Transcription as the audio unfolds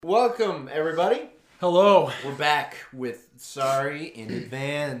Welcome, everybody. Hello. We're back with Sorry in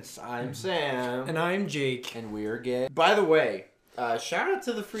Advance. I'm Sam. And I'm Jake. And we're gay. By the way, shout out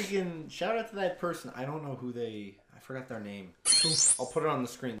to that person. I don't know who I forgot their name. I'll put it on the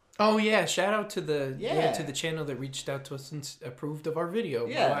screen. Oh yeah, shout out to the Yeah. channel that reached out to us and approved of our video.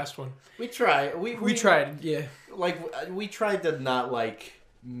 Yeah. The last one. We tried. We tried, yeah. We tried to not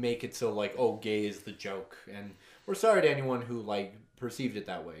make it so gay is the joke, and we're sorry to anyone who perceived it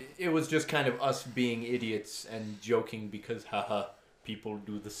that way. It was just kind of us being idiots and joking because haha, people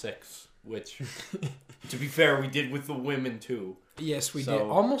do the sex, which to be fair, we did with the women too. Yes, we did.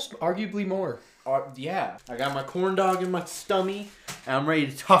 Almost arguably more. Yeah. I got my corn dog in my stomach, and I'm ready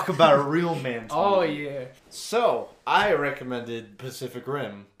to talk about a real man's Oh movie. yeah. So, I recommended Pacific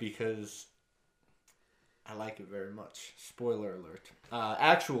Rim because I like it very much. Spoiler alert.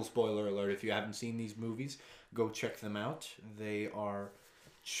 Actual spoiler alert, if you haven't seen these movies, go check them out. They are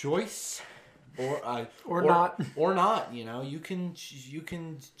choice or not. Or not, you can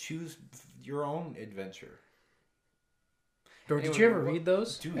choose your own adventure. Did you ever read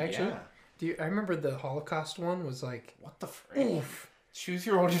those? Dude, actually? yeah. I remember the Holocaust one was like, What the frick? Oof. Choose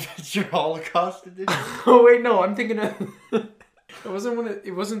your own adventure Holocaust edition? Oh wait, no, I'm thinking of it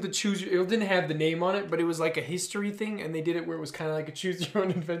wasn't the choose your, it didn't have the name on it, but it was like a history thing, and they did it where it was kind of like a choose your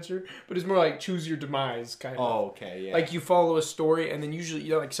own adventure, but it's more like choose your demise kind of. Oh, okay, yeah. Like you follow a story, and then usually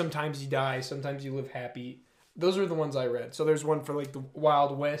sometimes you die, sometimes you live happy. Those are the ones I read. So there's one for like the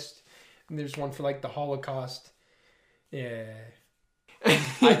Wild West, and there's one for like the Holocaust. Yeah.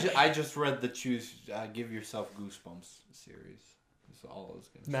 I just read the Give Yourself Goosebumps series. That's all I was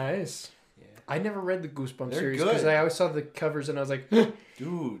gonna say. Nice. Yeah. I never read the Goosebumps They're series good. because I always saw the covers and I was like,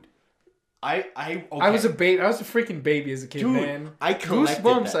 dude, okay. I was a baby. I was a freaking baby as a kid, Dude, man. I collected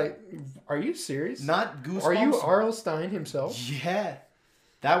Goosebumps. that. Are you serious? Not Goosebumps. Are you R.L. Stein himself? Yeah,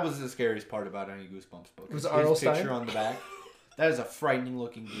 that was the scariest part about any Goosebumps book. Was His R.L. picture Stein? on the back. That is a frightening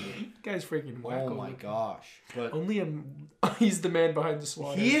looking dude. Guy's freaking wacko. Oh my gosh! But he's the man behind the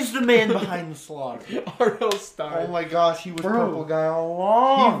slaughter. he is the man behind the slaughter. R.L. Stein. Oh my gosh, he was Bro. purple guy all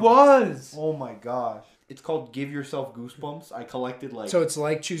along. He was. Oh my gosh! It's called Give Yourself Goosebumps. I collected So it's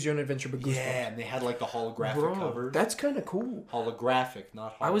like Choose Your Own Adventure, but Goosebumps. yeah, and they had the holographic covers. That's kind of cool. Holographic,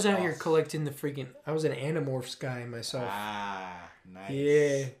 not Holocaust. I was out here collecting the freaking. I was an Animorphs guy myself. Ah, nice.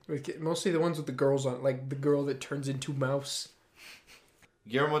 Yeah, mostly the ones with the girls on, like the girl that turns into mouse.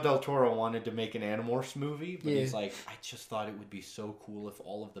 Guillermo del Toro wanted to make an Animorphs movie, but Yeah. he's like, I just thought it would be so cool if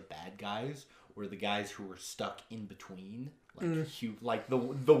all of the bad guys were the guys who were stuck in between, like the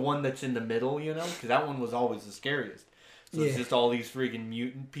one that's in the middle, because that one was always the scariest. So it's just all these freaking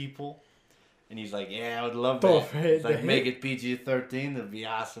mutant people, and he's like, yeah, I would love that. He's like, make it PG-13, that'd be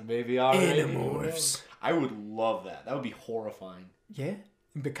awesome, baby. Animorphs. I would love that. That would be horrifying. Yeah,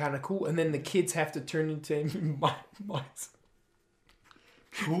 it'd be kind of cool. And then the kids have to turn into mice.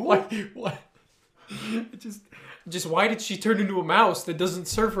 What? Just why did she turn into a mouse that doesn't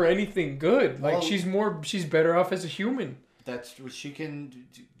serve her anything good? Like she's better off as a human. That's what she can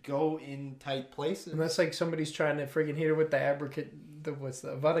go in tight places. Unless like somebody's trying to friggin' hit her with the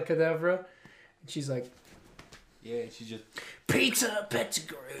Avada Kedavra, and she's like, yeah, she's just Pizza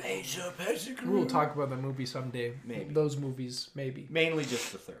Pettigrew. We'll talk about the movie someday. Maybe those movies, maybe. Mainly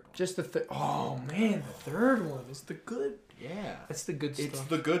just the third one. Just the oh man, the third one is the good. Yeah, that's the good stuff. It's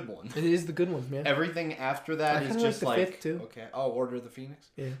the good one. It is the good one, man. Everything after that is just like the fifth too. Okay. Oh, Order of the Phoenix.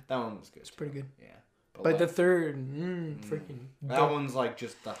 Yeah, that one was good. It's pretty good. Yeah, but the third, freaking. That one's like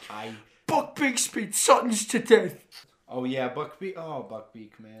just the high. Buckbeak speed Suttons to death. Oh yeah, Buckbeak. Oh,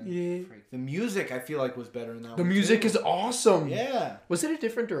 Buckbeak, man. Yeah. Freak. The music I feel like was better in that one. The music is awesome. Yeah. Was it a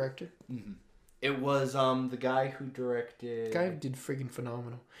different director? Mm-hmm. It was the guy who directed. The guy did friggin'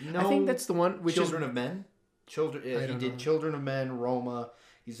 phenomenal. No, I think that's the one. Children of Men. He did Children of Men, Roma.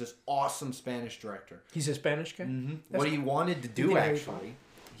 He's this awesome Spanish director. He's a Spanish guy? Mm-hmm. What he wanted to do, actually,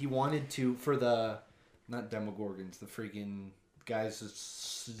 he wanted to, for the, not Demogorgons, the freaking guys that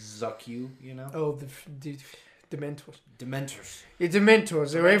suck you, Oh, the Dementors. Dementors. Yeah,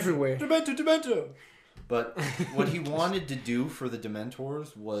 Dementors. They're everywhere. Dementor. But what he wanted to do for the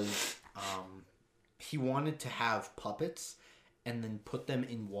Dementors was, he wanted to have puppets and then put them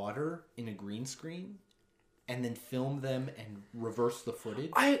in water in a green screen. And then film them and reverse the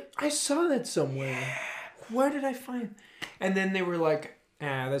footage. I saw that somewhere. Yeah. Where did I find? And then they were like,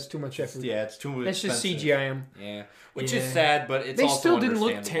 that's too much effort. Yeah, it's too much. Let's just CGI them. Yeah, which is sad, but it's they also still didn't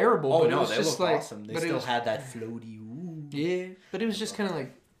look terrible. Oh but no, it was they just looked like, awesome. They still had that floaty. Ooh. Yeah, but it was just kind of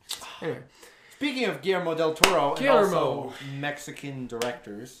like. Anyway, speaking of Guillermo del Toro and also Mexican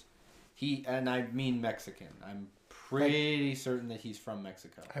directors, and I mean Mexican. I'm pretty certain that he's from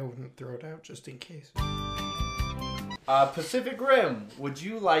Mexico. I wouldn't throw it out just in case. Pacific Rim. Would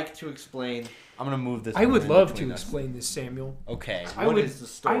you like to explain? I'm gonna move this. I would movie love between to us. explain this, Samuel. Okay. I What would, is the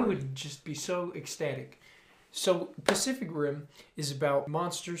story? I would just be so ecstatic. So, Pacific Rim is about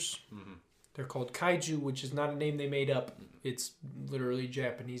monsters. Mm-hmm. They're called kaiju, which is not a name they made up. It's literally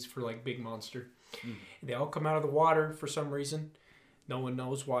Japanese for like big monster. Mm-hmm. They all come out of the water for some reason. No one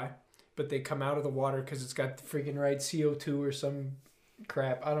knows why. But they come out of the water because it's got the freaking right CO2 or some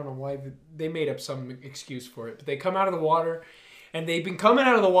crap. I don't know why. They made up some excuse for it. But they come out of the water, and they've been coming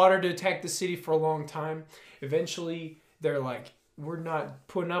out of the water to attack the city for a long time. Eventually, they're like, we're not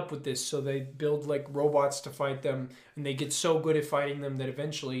putting up with this. So they build like robots to fight them. And they get so good at fighting them that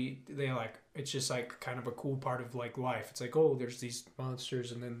eventually they like, it's just like kind of a cool part of like life. It's like, oh, there's these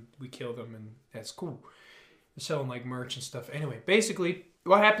monsters and then we kill them and that's cool. They're selling like merch and stuff. Anyway, basically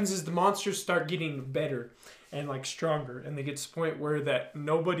what happens is the monsters start getting better and like stronger, and they get to the point where that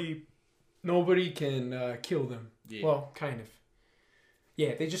nobody can kill them. Yeah. Well, kind of.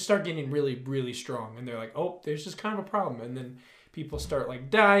 Yeah, they just start getting really, really strong, and they're like, oh, there's just kind of a problem, and then people start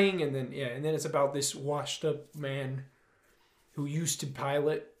like dying, and then it's about this washed up man who used to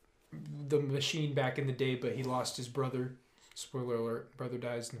pilot the machine back in the day, but he lost his brother. Spoiler alert: brother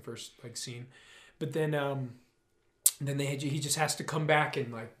dies in the first like scene. But then he just has to come back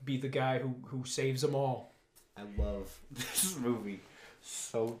and like be the guy who saves them all. I love this movie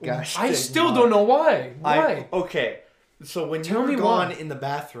so gosh. I still don't know why. Okay, so when Tell you me were gone why. in the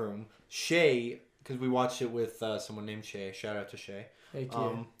bathroom, Shay, because we watched it with someone named Shay. Shout out to Shay. Thank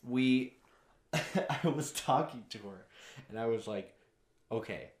you. I was talking to her, and I was like,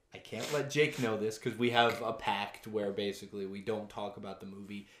 okay, I can't let Jake know this because we have a pact where basically we don't talk about the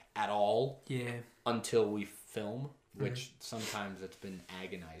movie at all until we film, which sometimes it's been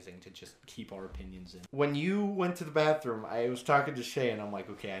agonizing to just keep our opinions in. When you went to the bathroom, I was talking to Shay, and I'm like,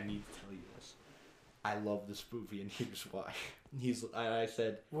 okay, I need to tell you this. I love this movie, and here's why. I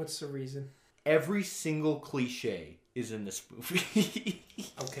said, What's the reason? every single cliche is in this movie.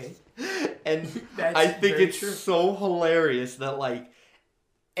 Okay. And That's I think very it's true. so hilarious that, like,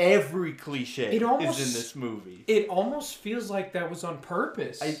 every cliche It almost- is in this movie. It almost feels like that was on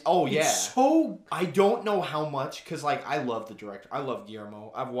purpose. Yeah. It's so... I don't know how much, because, like, I love the director. I love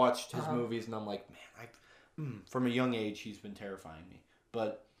Guillermo. I've watched his movies, and I'm like, man, from a young age, he's been terrifying me.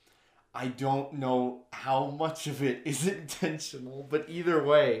 But I don't know how much of it is intentional. But either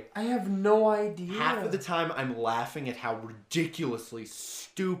way, I have no idea. half of the time, I'm laughing at how ridiculously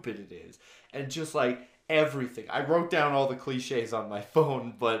stupid it is. And just, like, everything. I wrote down all the cliches on my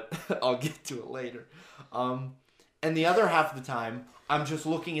phone, but I'll get to it later. And the other half of the time, I'm just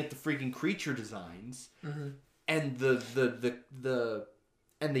looking at the freaking creature designs and the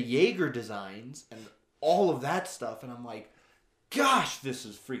Jaeger designs and all of that stuff, and I'm like, gosh, this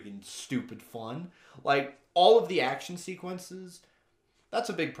is freaking stupid fun. Like, all of the action sequences, that's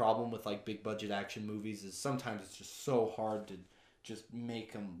a big problem with, like, big budget action movies, is sometimes it's just so hard to just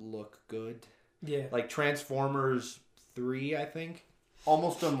make them look good. Yeah. Like Transformers 3, I think.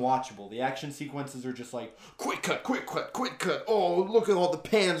 Almost unwatchable. The action sequences are just like, quick cut, quick cut, quick cut. Oh, look at all the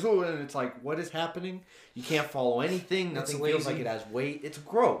pans. Oh, and it's like, what is happening? You can't follow anything. Nothing feels like it has weight. It's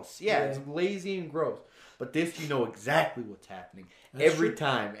gross. Yeah, it's lazy and gross. But this, you know exactly what's happening every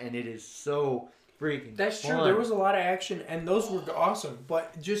time. And it is so freaking That's fun. true. There was a lot of action, and those were awesome.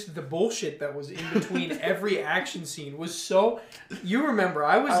 But just the bullshit that was in between every action scene was so... You remember,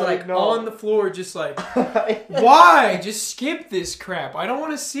 I was on the floor just like, why? Just skip this crap. I don't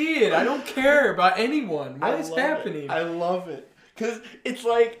want to see it. I don't care about anyone. What is happening? I love it. Because it's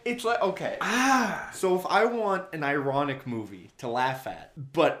like, okay. So if I want an ironic movie to laugh at,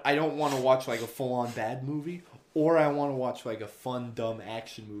 but I don't want to watch like a full-on bad movie, or I want to watch like a fun, dumb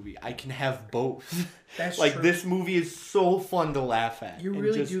action movie, I can have both. That's like true. this movie is so fun to laugh at. You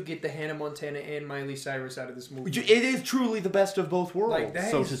really do get the Hannah Montana and Miley Cyrus out of this movie. It is truly the best of both worlds, Like,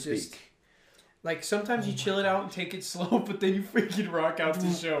 that so is to speak. just- Like, sometimes you chill it out and take it slow, but then you freaking rock out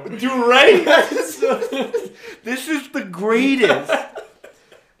the show. You're right. This is the greatest.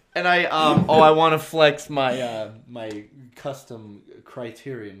 And I want to flex my my custom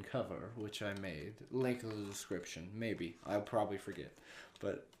Criterion cover, which I made. Link in the description. Maybe I'll probably forget,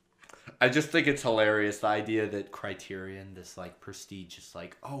 but I just think it's hilarious the idea that Criterion, this like prestigious,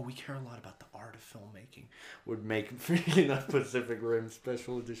 like, oh, we care a lot about the art of filmmaking, would make freaking a Pacific Rim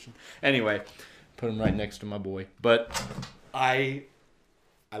special edition. Anyway, put him right next to my boy. But I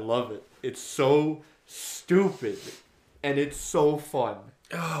love it. It's so stupid, and it's so fun.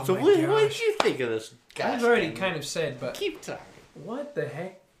 Oh, So my what gosh. did you think of this? I've already kind of said, but keep talking. what the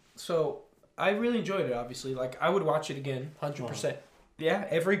heck? So, I really enjoyed it. Obviously, like I would watch it again, 100%. Yeah,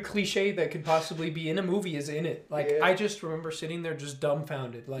 every cliche that could possibly be in a movie is in it. Like I just remember sitting there just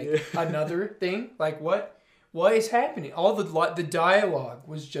dumbfounded. Like another thing. Like what is happening? All the dialogue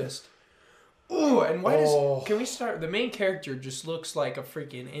was just. Oh, and why does... Can we start... The main character just looks like a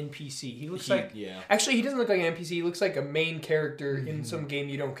freaking NPC. He looks like... Yeah. Actually, he doesn't look like an NPC. He looks like a main character in some game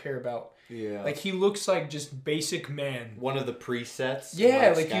you don't care about. Yeah. Like, he looks like just basic man. One of the presets.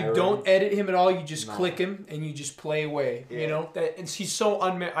 Yeah, like you don't edit him at all. You just click him and you just play away. Yeah. You know? And he's so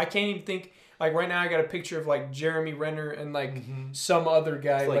I can't even think... Like, right now I got a picture of, like, Jeremy Renner and, like, some other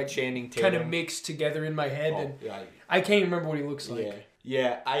guy. Like Channing Tatum. Kind of mixed together in my head. And I can't remember what he looks like.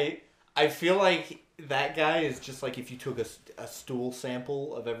 Yeah, I feel like that guy is just like if you took a stool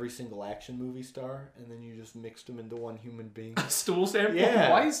sample of every single action movie star and then you just mixed them into one human being. A stool sample?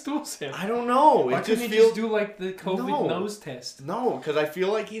 Yeah. Why a stool sample? I don't know. Why couldn't you just do like the COVID nose test? No, because I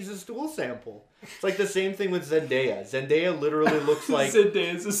feel like he's a stool sample. It's like the same thing with Zendaya. Zendaya literally looks like...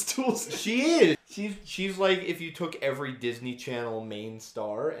 Zendaya's a stool sample. She is. She's like if you took every Disney Channel main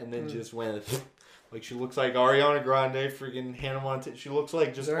star and then just went... Like, she looks like Ariana Grande, freaking Hannah Montana. She looks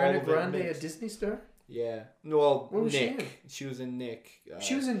like just Ariana Grande a Disney star? Yeah. Well, what was Nick. She was in Nick.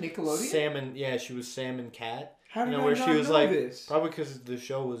 She was in Nickelodeon? she was Sam and Cat. How did I not know this? Probably because the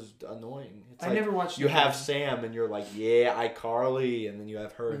show was annoying. It's I never watched it. You have Sam, and you're like, yeah, iCarly, and then you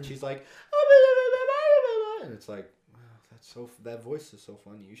have her, and she's like, and it's like, wow, that voice is so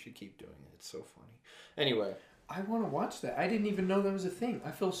funny. You should keep doing it. It's so funny. Anyway. I want to watch that. I didn't even know that was a thing.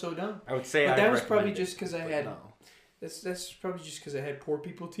 I feel so dumb. I would say, but that was probably just because I had. No. That's probably just because I had poor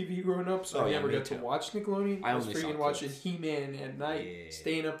people TV growing up, so I never got to watch Nickelodeon. I was freaking watching He-Man at night,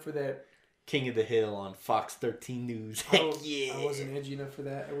 staying up for that. King of the Hill on Fox 13 News. I wasn't edgy enough for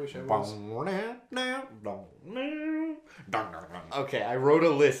that. I wish I was. Okay, I wrote a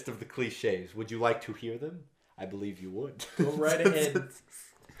list of the cliches. Would you like to hear them? I believe you would. Go right ahead.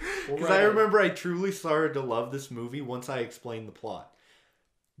 Because I remember I truly started to love this movie once I explained the plot.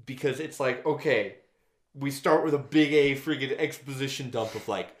 Because it's like, okay, we start with a big A freaking exposition dump of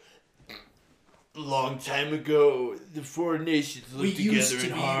like, long time ago, the four nations lived together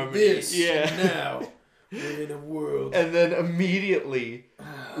in harmony. This, now we're in a world. And then immediately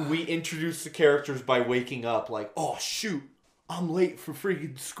we introduce the characters by waking up like, oh shoot, I'm late for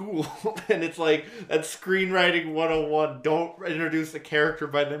freaking school. And it's like, that's screenwriting 101. Don't introduce a character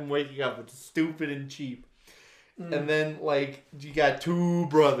by them waking up. It's stupid and cheap. And then, like, you got two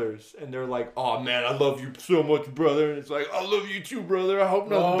brothers. And they're like, oh, man, I love you so much, brother. And it's like, I love you too, brother. I hope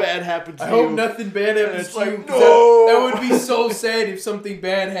nothing bad happens to you. I hope nothing bad happens to you. No! That would be so sad if something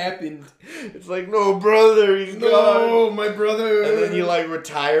bad happened. It's like, no, brother, he's gone. No, my brother. And then he, like,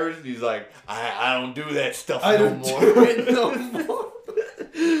 retires. And he's like, I don't do that stuff no more. Do it no more.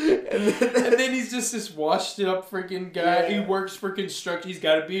 And then he's just this washed up freaking guy. Yeah. He works for construction. He's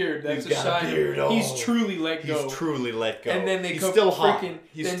got a beard. That's a sign. He's truly let go. He's truly let go. And then he's still freaking.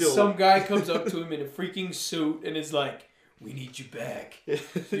 Some guy comes up to him in a freaking suit and is like, "We need you back. You're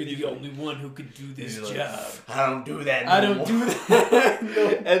the only one who can do this job." Like, I don't do that. I don't do that. No.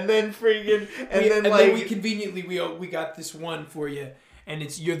 And then freaking. Then we conveniently we got this one for you.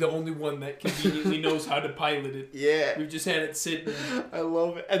 And you're the only one that conveniently knows how to pilot it. Yeah, we've just had it sitting. I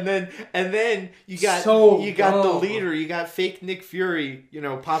love it. And then you got the leader. You got fake Nick Fury. You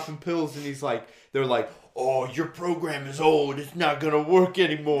know, popping pills, and they're like, "Oh, your program is old. It's not gonna work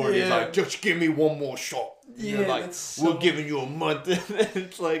anymore." And he's like, "Just give me one more shot." Yeah, like, we're giving you a month. And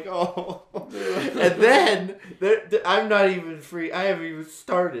it's like, oh. And then I'm not even free. I haven't even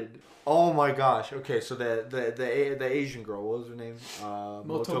started. Oh my gosh. Okay, so the Asian girl, what was her name?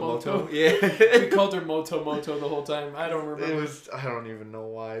 Moto. Yeah. We called her Moto the whole time. I don't remember. I don't even know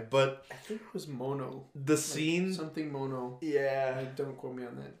why, but I think it was Mono. The scene something Mono. Yeah. Don't quote me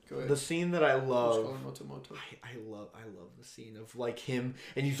on that. Go ahead. The scene that I love. Moto. I love the scene of like him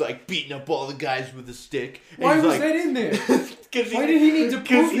and he's like beating up all the guys with a stick. Why was that in there? Why did he need to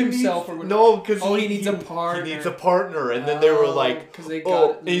prove himself or whatever? No, because he needs a partner. He needs a partner, and then they were like, because they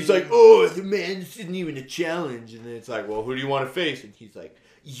got and he's like, oh, the man, this isn't even a challenge. And then it's like, well, who do you want to face? And he's like,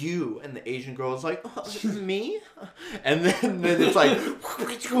 you. And the Asian girl is like, oh, me? And then it's like,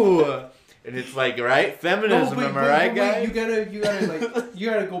 and it's like, right? Feminism, am I right, guys? You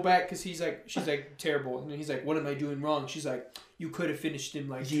gotta go back because she's like terrible. And then he's like, what am I doing wrong? She's like, you could have finished him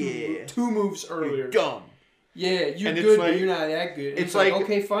like two moves earlier. You're dumb. Yeah, you're good, but you're not that good. It's like,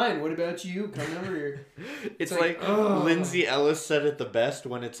 okay, fine. What about you? Come over here. It's like Lindsay Ellis said it the best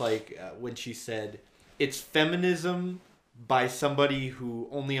when it's like, when she said, it's feminism, by somebody who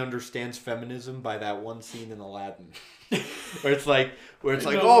only understands feminism by that one scene in Aladdin, where it's like,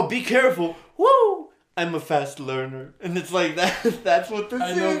 oh, be careful, woo! I'm a fast learner, and it's like that. That's what this is.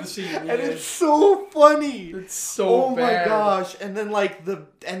 I know the scene, yeah. And it's so funny. It's so bad. My gosh! And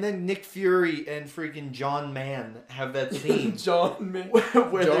then Nick Fury and freaking John Mann have that scene. John Mann.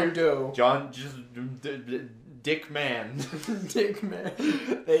 where John Doe. John just Dick Man. Dick Man.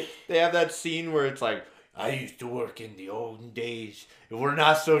 They have that scene where it's like, I used to work in the olden days. We're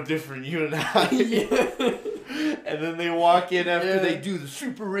not so different, you and I. Yeah. And then they walk in after they do the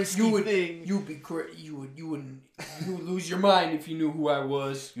super risky thing. You would lose your mind if you knew who I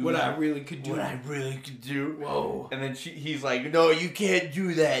was. What I really could do. Whoa. And then he's like, no, you can't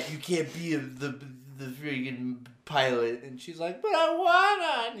do that. You can't be the freaking pilot. And she's like, but I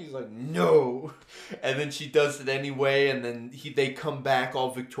wanna. And he's like, no. And then she does it anyway. And then they come back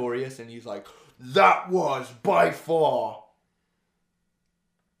all victorious. And he's like, that was by far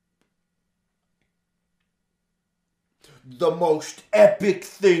the most epic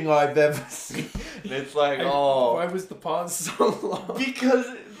thing I've ever seen. And it's like, why was the pause so long? Because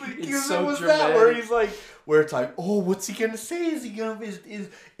so it was dramatic. that where he's like, where it's like, oh, what's he gonna say? Is he gonna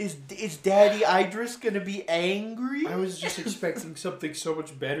is Daddy Idris gonna be angry? I was just expecting something so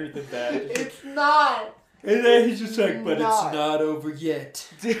much better than that. It's not. And then he's just like, but it's not over yet.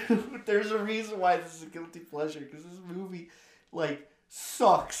 Dude, there's a reason why this is a guilty pleasure, because this movie, like,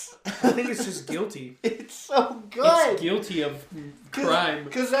 sucks. I think it's just guilty. It's so good. It's guilty of crime.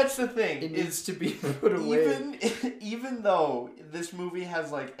 Because that's the thing. It needs to be put away. Even though this movie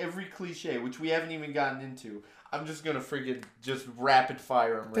has, like, every cliche, which we haven't even gotten into, I'm just gonna freaking just rapid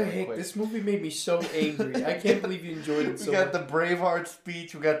fire them really quick. This movie made me so angry. I can't believe you enjoyed it so much. We got the Braveheart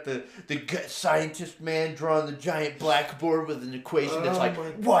speech. We got the scientist man drawing the giant blackboard with an equation that's like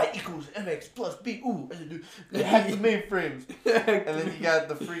y equals mx plus b. Ooh, hack the mainframes. And then you got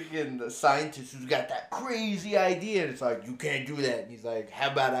the scientist who's got that crazy idea, and it's like, you can't do that. And he's like,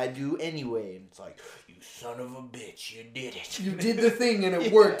 how about I do anyway? And it's like, you son of a bitch, you did it. You did the thing, and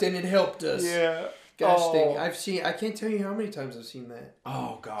it worked, and it helped us. Yeah. Gosh dang, I can't tell you how many times I've seen that.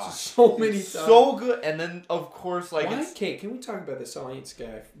 Oh gosh. So many times. So good. And then of course like okay, can we talk about the science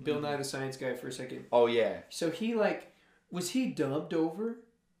guy? Bill Nye the Science Guy for a second. Oh yeah. So he was he dubbed over?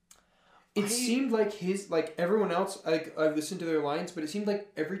 It seemed like everyone else, like I listened to their lines, but it seemed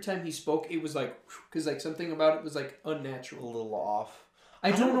like every time he spoke it was like, because like something about it was like unnatural. A little off.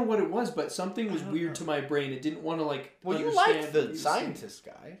 I don't know what it was, but something was weird to my brain. It didn't want to Well, you liked the scientist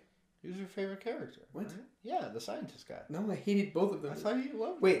guy. He was your favorite character. What? Right? Yeah, the scientist guy. No, I hated both of them. I thought you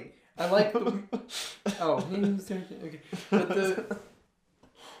loved him. Wait, I like the... Oh, okay. But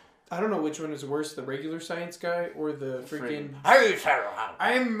I don't know which one is worse, the regular science guy or the freaking...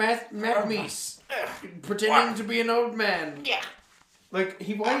 I'm Matt Meese, pretending to be an old man. Yeah. Like,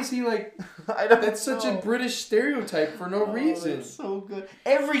 why is he like... I don't That's such a British stereotype for no reason. That's so good.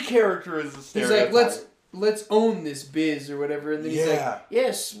 Every character is a stereotype. He's like, let's own this biz or whatever, and then he's like,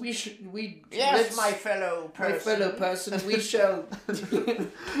 yes, my fellow person, we shall.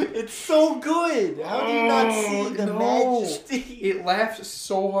 It's so good. How do you not see the majesty? It laughs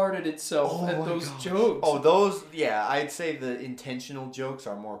so hard at itself at those jokes. Oh, those, yeah, I'd say the intentional jokes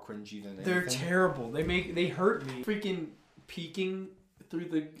are more cringy than anything. They're terrible. They hurt me. Freaking peeking through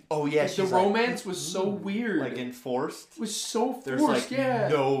the... Oh, yeah. The romance was so weird. Like enforced. It was so forced, There's like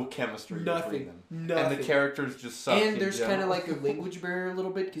no chemistry between them. Nothing. And the characters just suck. And there's kind of like a language barrier a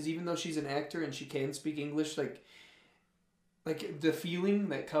little bit, because even though she's an actor and she can speak English, like the feeling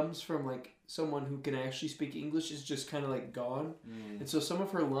that comes from like someone who can actually speak English is just kind of like gone. And so some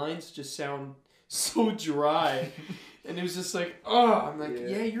of her lines just sound so dry. And it was just like, I'm like,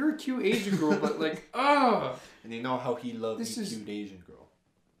 yeah, you're a cute Asian girl, but like, And you know how he loves a cute Asian girl.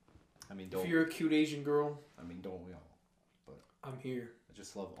 I mean, don't... If you're a cute Asian girl... I mean, don't we all? But I'm here. I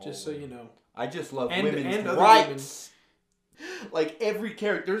just love all Just so you know. I just love and women's other rights. Like, every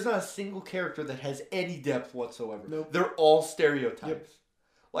character... There's not a single character that has any depth whatsoever. Nope. They're all stereotypes. Yep.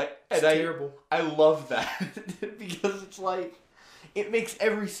 Like, it's terrible. I love that. Because it's like... It makes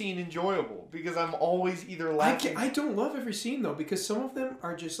every scene enjoyable. Because I'm always either laughing... I don't love every scene, though. Because some of them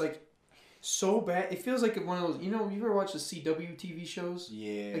are just, like... So bad. It feels like one of those, you ever watch the CW TV shows?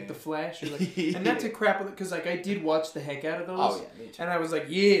 Yeah. Like The Flash? Or like, and not to crap on it, because like I did watch the heck out of those. Oh, yeah, me too. And I was like,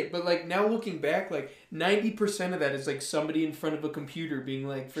 yeah. But like now looking back, like 90% of that is like somebody in front of a computer being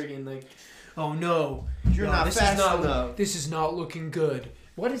like freaking like, oh no. You're not fast enough. This is not looking good.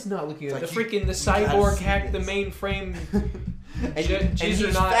 What is not looking good? Like the cyborg hacked the mainframe. and he's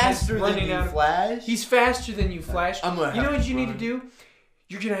faster than you, Flash. He's faster than you, Flash. I'm gonna you know what you need to do?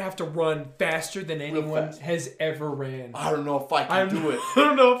 you're gonna have to run faster than anyone fast. has ever ran. I don't know if I can do it. I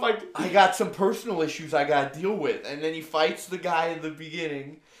don't know if I can. I got some personal issues I gotta deal with. And then he fights the guy in the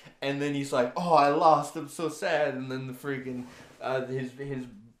beginning, and then he's like, oh, I lost, I'm so sad. And then the freaking, his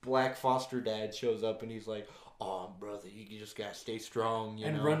black foster dad shows up, and he's like, oh, brother, you just gotta stay strong,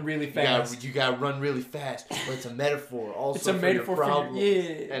 you know. Run really fast. You gotta run really fast. But it's a metaphor also It's a for metaphor your for problems.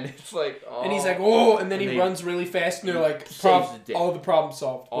 yeah. And it's like, oh. And he's like, oh, and then And he they- runs really fast, and they're like, saves the day. all the problems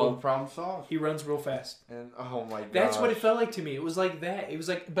solved. all Boom. the problems solved. He runs real fast. And, oh my god. That's what it felt like to me. It was like that. It was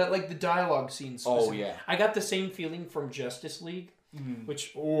like, but like the dialogue scenes. Oh, yeah. I got the same feeling from Justice League,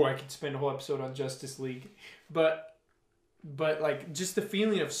 which, I could spend a whole episode on Justice League. But like, just the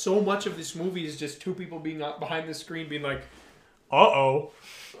feeling of so much of this movie is just two people being out behind the screen being like, uh-oh.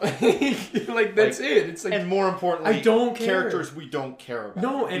 Like, that's it. It's like, and more importantly, I don't care. characters we don't care about.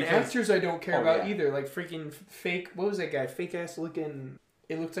 no, and Because- actors I don't care about yeah. either. Like freaking fake. What was that guy? Fake ass looking.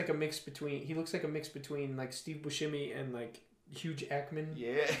 It looks like a mix between. He looks like a mix between like Steve Buscemi and like Hugh Jackman.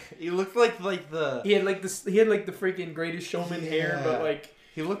 Yeah, he looked like the. He had like this. He had like the freaking Greatest Showman hair, but Yeah. like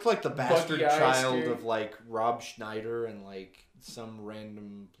He looked like the bastard Buggy eyes, child dude. of like Rob Schneider and like some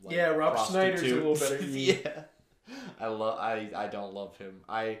random. Like, Yeah, Rob Schneider's a prostitute. little better. Yeah, I don't love him.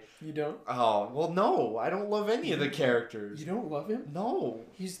 you don't. Oh well, no, I don't love any of the characters. You don't love him. No.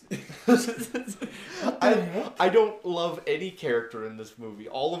 He's. What the heck? I don't love any character in this movie.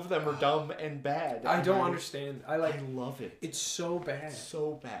 All of them are dumb and bad. I don't understand. I like. I love it. It's so bad.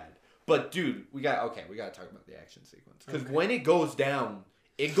 So bad. But dude, we got to talk about the action sequence because Okay. when it goes down,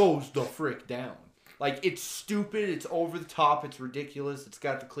 it goes the frick down. Like it's stupid, it's over the top, it's ridiculous. It's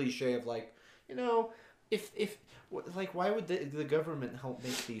got the cliche of like, you know, if like why would the government help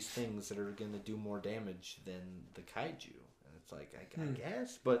make these things that are going to do more damage than the kaiju? And it's like I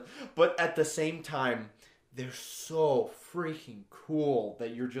guess, but at the same time, they're so freaking cool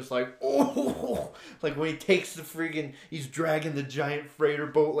that you're just like, oh, like when he takes the freaking, he's dragging the giant freighter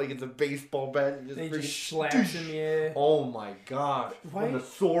boat like it's a baseball bat. And They freaking- just slaps him. Yeah. Oh my gosh! Why- When the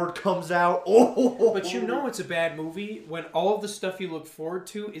sword comes out, oh! But you know it's a bad movie when all of the stuff you look forward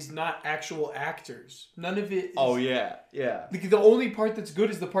to is not actual actors. None of it is... Oh yeah, yeah. The only part that's good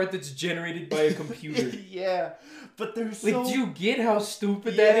is the part that's generated by a computer. Yeah, but there's Like, so. do you get how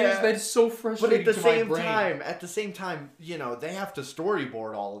stupid that is? Yeah. That's so But frustrating at the to my same brain. time, you know, they have to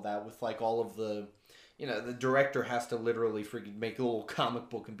storyboard all of that with like all of the, you know, the director has to literally freaking make a little comic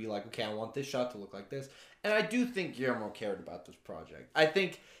book and be like, okay, I want this shot to look like this. And I do think Guillermo cared about this project. I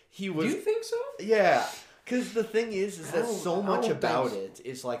think he was. Do you think so? Yeah. Because the thing is that I so don't much think about so. it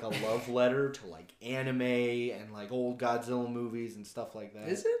is like a love letter to like anime and like old Godzilla movies and stuff like that.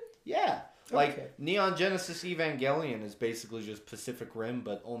 Is it? Yeah. Like Okay. Neon Genesis Evangelion is basically just Pacific Rim,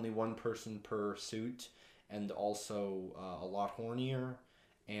 but only one person per suit, and also a lot hornier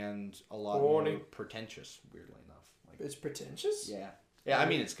and a lot Horny. more pretentious. Weirdly enough, like It's pretentious? yeah, yeah. I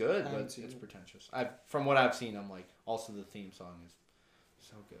mean, it's good, I haven't but seen it's it. pretentious. From what I've seen, I'm like also the theme song is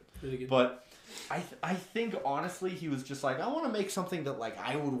so good. Really good. But I think honestly he was just like, I want to make something that like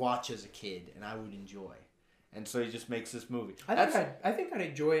I would watch as a kid and I would enjoy, and so he just makes this movie. I think I'd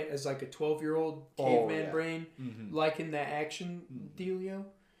enjoy it as like a 12-year-old Oh, caveman yeah. brain, Mhm. liking that action dealio.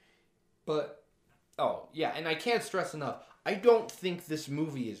 But Oh yeah, and I can't stress enough. I don't think this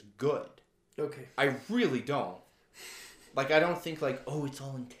movie is good. okay. I really don't. Like, I don't think, like, oh, it's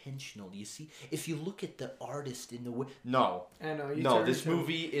all intentional. You see? If you look at the artist in the way... No. I know. You No, turned this to-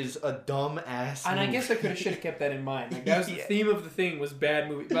 movie is a dumb-ass And I movie. guess I could have should have kept that in mind. Like that was the Yeah. theme of the thing was bad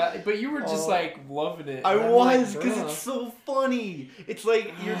movie, but you were just Oh. like loving it. I And I'm was, like, because "Ugh." it's so funny. It's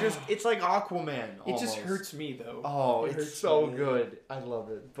like, it's like Aquaman, It just almost. hurts me though. Oh, It it's hurts so me. good. I love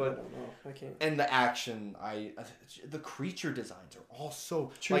it. I But... don't know. I can't. And the action, the creature designs are all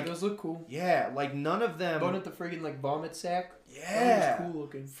so... True, like, those look cool. yeah, like, none of them... Bone at the friggin' like vomit sack. Yeah. That was cool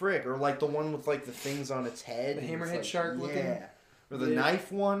looking. Frick, or like the one with like the things on its head. The and it's hammerhead like, shark looking? Yeah. Or the Yeah.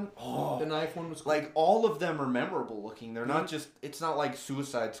 knife one. Oh. The knife one was cool. Like all of them are memorable looking. They're not just. It's not like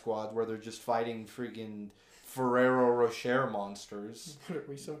Suicide Squad where they're just fighting freaking Ferrero Rocher monsters. What are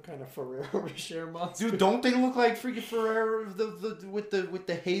we, some kind of Ferrero Rocher monster? Dude, don't they look like freaking Ferrero with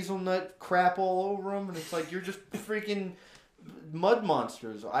the hazelnut crap all over them? And it's like you're just freaking mud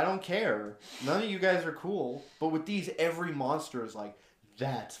monsters. I don't care. None of you guys are cool. But with these, every monster is like,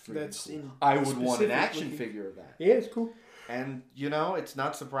 that's freaking That's cool. in I would want an specific action looking. figure of that. Yeah, it's cool. And, you know, it's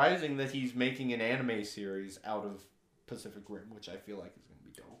not surprising that he's making an anime series out of Pacific Rim, which I feel like is going to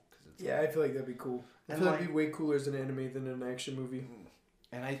be dope. Cause it's Yeah, I feel like that'd be cool. I And feel like like- it'd be way cooler as an anime than an action movie.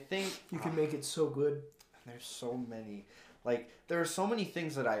 And I think... You can make it so good. There's so many... Like, there are so many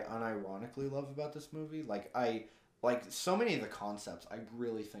things that I unironically love about this movie. Like, I like so many of the concepts I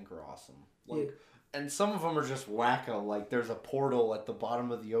really think are awesome. Like, Yeah. and some of them are just wacko. Like there's a portal at the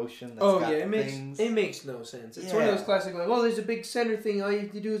bottom of the ocean. That's got things. It makes no sense. It's one of those classic like, oh, there's a big center thing. All you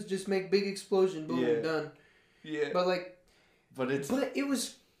have to do is just make big explosion. Boom, done. Yeah. But like, but it's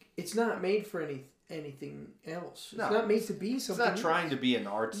not made for anything else. It's No. not made to be something. It's not trying else. to be an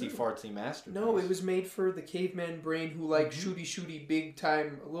artsy fartsy masterpiece. No, it was made for the caveman brain who like shooty big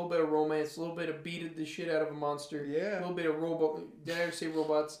time, a little bit of romance, a little bit of beating the shit out of a monster. Yeah. A little bit of did I ever say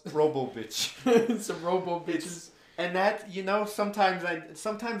robots? Robo bitch. Some robo bitches. And that, sometimes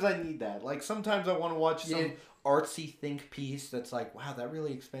I need that. Like sometimes I want to watch some artsy think piece that's like, wow, that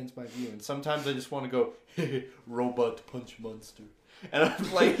really expands my view. And sometimes I just want to go, robot punch monster. And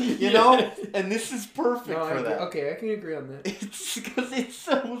I'm like, and this is perfect for that. Okay, I can agree on that. It's because it's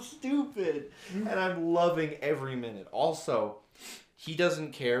so stupid. And I'm loving every minute. Also, he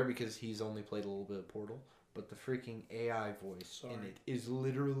doesn't care because he's only played a little bit of Portal. But the freaking AI voice in it is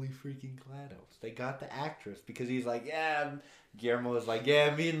literally freaking GLaDOS. They got the actress because he's like, Guillermo is like,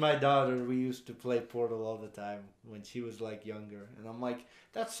 me and my daughter, we used to play Portal all the time when she was like younger. And I'm like,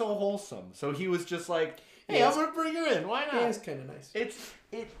 that's so wholesome. So he was just like, hey, I'm going to bring her in. Why not? Yeah, it's kind of nice.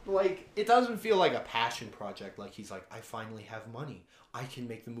 It doesn't feel like a passion project. Like he's like, I finally have money. I can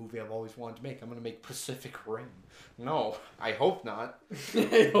make the movie I've always wanted to make. I'm going to make Pacific Rim. No, I hope not.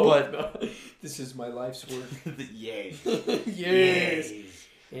 I hope not. This is my life's work. Yay. Yes.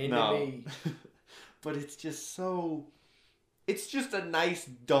 No. But it's just so... It's just a nice,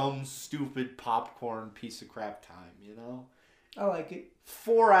 dumb, stupid popcorn piece of crap time, I like it.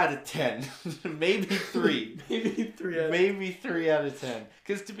 4 out of 10. Maybe 3. Maybe 3 out of 10. Maybe 3 out of 10.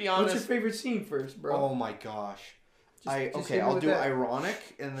 Because to be honest... What's your favorite scene first, bro? Oh my gosh. I'll do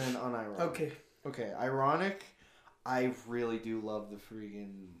ironic and then unironic. Okay, ironic. I really do love the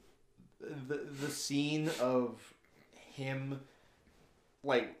freaking... The scene of him...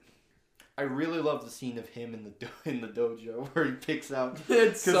 Like... I really love the scene of him in the dojo where he picks out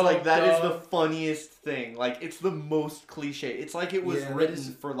because so that is the funniest thing. Like it's the most cliche. It's like it was written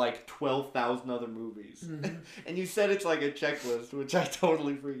for like 12,000 other movies. Mm-hmm. And you said it's like a checklist, which I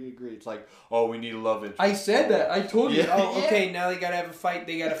totally freaking agree. It's like, oh, we need a love interest. I said that. I told you. Oh, okay. Now they gotta have a fight.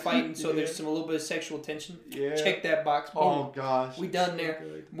 They gotta fight, and so there's a little bit of sexual tension. Yeah. Check that box. Boom. Oh gosh. We done there.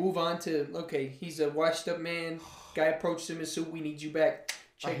 Move on to he's a washed up man. Guy approached him and said, "We need you back."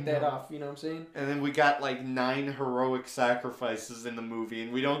 Check that off, you know what I'm saying? And then we got like 9 heroic sacrifices in the movie,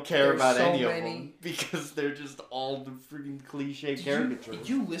 and we don't care about any of them because they're just all the freaking cliche caricatures. Did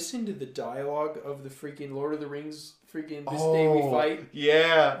you listen to the dialogue of the freaking Lord of the Rings freaking This Day We Fight?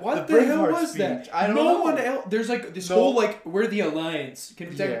 Yeah. What the hell was that? I don't know. No one else. There's like this whole like, we're the Alliance. Can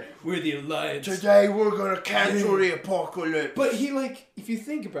we talk? We're the Alliance. Today we're going to cancel the apocalypse. But he like, if you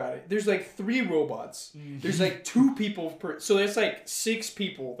think about it, there's like 3 robots. There's like 2 people per. So there's like 6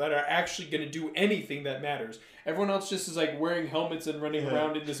 people that are actually going to do anything that matters. Everyone else just is like wearing helmets and running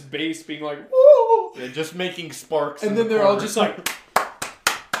around in this base being like, woo! They're just making sparks. And then they're all just like,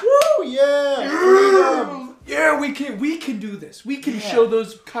 woo, yeah! Yeah, we can do this. We can show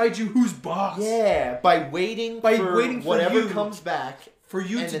those kaiju who's boss. Yeah, by waiting for whatever comes back. For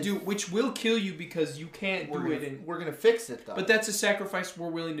you to do, which will kill you because you can't do it. And we're going to fix it, though. But that's a sacrifice we're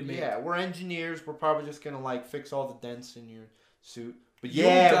willing to make. Yeah, we're engineers. We're probably just going to, like, fix all the dents in your suit. But we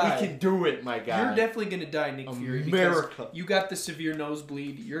can do it, my guy. You're definitely going to die, Nick Fury. Because you got the severe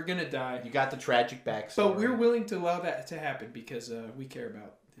nosebleed. You're going to die. You got the tragic backstory. But we're willing to allow that to happen because we care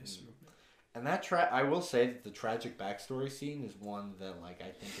about this movement. And that I will say that the tragic backstory scene is one that, like, I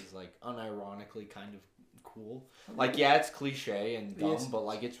think is, like, unironically kind of cool. Like, yeah, it's cliche and dumb, but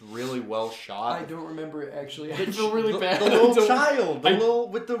like it's really well shot. I don't remember it actually. I feel really bad. The little child, little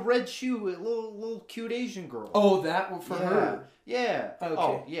with the red shoe, little cute Asian girl. Oh, that one for her. Yeah. Okay.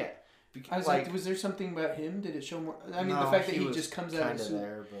 Oh, yeah. I was like, was there something about him? Did it show more? I mean, the fact that he just comes out of the suit.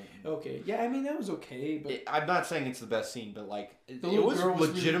 There, but okay. Yeah, I mean that was okay, but I'm not saying it's the best scene, but like it was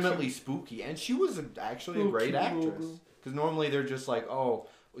legitimately really spooky, and she was actually a great actress. Because normally they're just like, oh.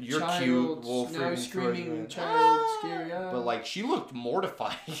 You're cute. We'll now screaming child, scary. But like she looked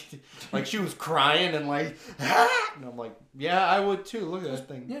mortified, like she was crying and like, and I'm like, yeah, I would too. Look at that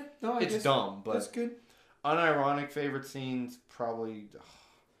thing. Yeah, no, it's dumb, but that's good. Unironic favorite scenes probably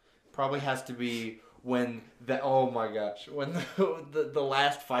has to be when when the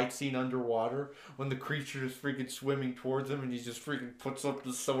last fight scene underwater, when the creature is freaking swimming towards him and he just freaking puts up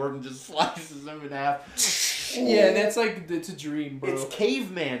the sword and just slices him in half. Yeah, that's like, it's a dream, bro. It's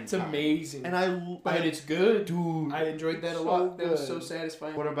caveman It's amazing. And but it's good. Dude. I enjoyed that a lot. That was so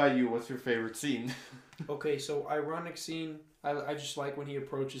satisfying. What about you? What's your favorite scene? Okay, so ironic scene. I just like when he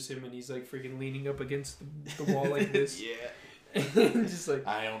approaches him and he's like freaking leaning up against the wall like this. Yeah. And just like,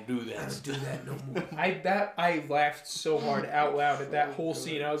 I don't do that. I don't do that no more. I laughed so hard out loud at that whole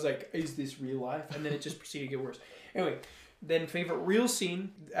scene. I was like, is this real life? And then it just proceeded to get worse. Anyway, then favorite real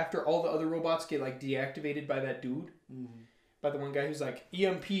scene after all the other robots get like deactivated by that dude. By the one guy who's like,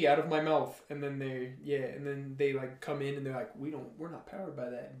 EMP out of my mouth, and then they like come in and they're like, we're not powered by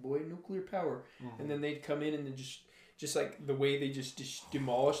that, boy, nuclear power. And then they'd come in and then just like the way they just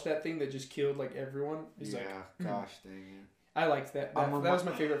demolished that thing that just killed like everyone is like, gosh dang it. I liked that. That was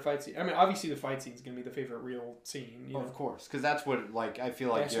my favorite fight scene. I mean, obviously the fight scene is gonna be the favorite real scene. You know? Of course, because that's what like I feel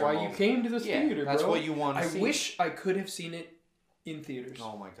like. That's why you came to the theater, that's bro. what you want to see. I wish I could have seen it in theaters.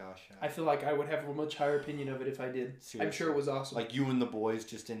 Oh my gosh. Yeah. I feel like I would have a much higher opinion of it if I did. Seriously. I'm sure it was awesome. Like you and the boys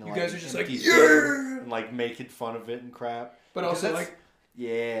just in you guys are just like, and like making fun of it and crap. But because also like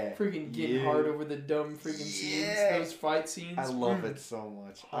freaking getting hard over the dumb freaking scenes, those fight scenes. I love it so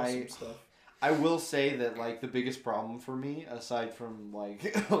much. Awesome stuff. I will say that like the biggest problem for me, aside from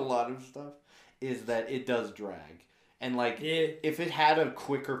like a lot of stuff, is that it does drag. And like if it had a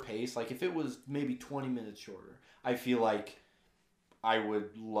quicker pace, like if it was maybe 20 minutes shorter, I feel like I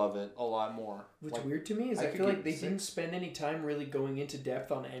would love it a lot more. What's like, weird to me is I feel like they didn't spend any time really going into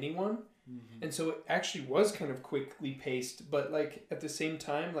depth on anyone. And so it actually was kind of quickly paced, but like at the same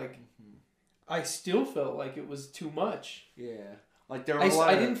time, like I still felt like it was too much. Yeah. Like there were a lot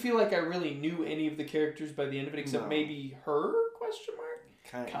I didn't feel like I really knew any of the characters by the end of it, except maybe her, question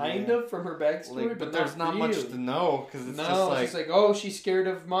mark? Kind of, from her backstory, like, but there's not much to know, because it's just like... she's like, oh, she's scared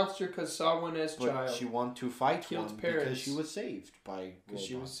of monster because saw one as child. But she wanted to fight Killed one parents. because she was saved by Because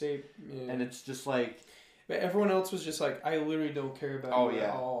she was saved, yeah. And it's just like... But everyone else was just like, I literally don't care about you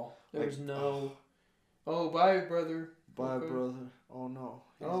at all. There was no... Oh, bye, brother. Bye, brother. Oh, no.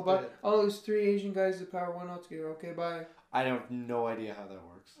 Oh, bye. Oh, there's 3 Asian guys that power one out together. Okay, bye. I have no idea how that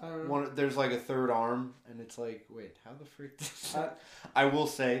works. I don't know. There's like a third arm, and it's like, wait, how the freak does that? I will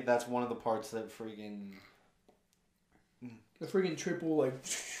say that's one of the parts that freaking... The freaking triple, like...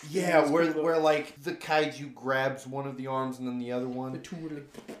 Yeah, where like the kaiju grabs one of the arms and then the other one. The two were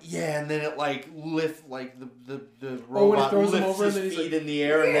like... Yeah, and then it like lift like the robot lifts his feet in the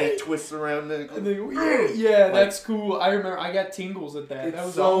air and then it twists around and then yeah, that's cool. I remember I got tingles at that. That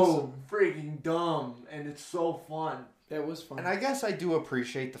was awesome. Freaking dumb, and it's so fun. That was fun. And I guess I do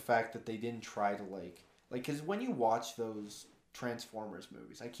appreciate the fact that they didn't try to like because when you watch those Transformers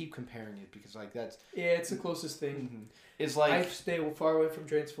movies, I keep comparing it because like that's it's the closest thing. Mm-hmm. It's like I stay far away from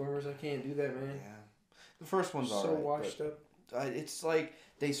Transformers. I can't do that, man. Yeah, the first one's so washed up. It's like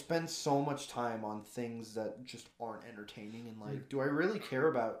they spend so much time on things that just aren't entertaining, and like, do I really care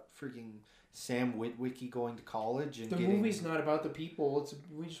about freaking Sam Witwicky going to college and the movie's not about the people.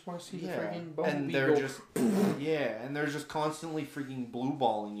 We just want to see the freaking Bumblebee and they're just and they're just constantly freaking blue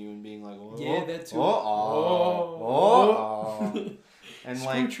balling you and being like, that too. And screw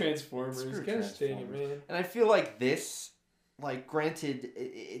like Transformers, gosh dang it, man. And I feel like this, like, granted,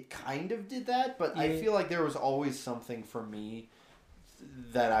 it kind of did that, but I feel like there was always something for me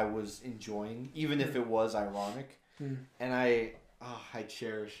that I was enjoying, even if it was ironic, and I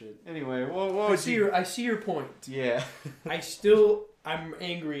cherish it. Anyway, I see your point. Yeah. I'm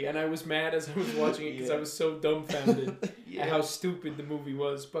angry, and I was mad as I was watching it because I was so dumbfounded at how stupid the movie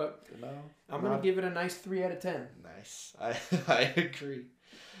was. But I'm gonna give it a nice 3 out of 10. Nice, I agree.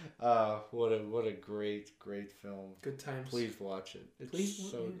 What a great film. Good times. Please watch it.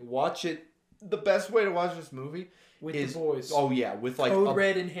 Watch it. The best way to watch this movie with is the boys. Oh yeah, with like Code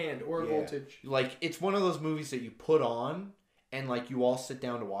Red in hand or Voltage. Like it's one of those movies that you put on. And, like, you all sit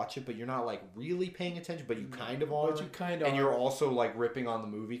down to watch it, but you're not, like, really paying attention, but you kind of are. And you're also, like, ripping on the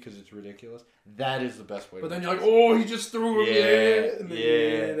movie because it's ridiculous. That is the best way to watch it. But then you're like, oh, he just threw him.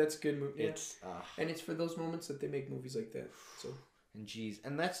 Yeah, that's a good movie. And it's for those moments that they make movies like that. So. And,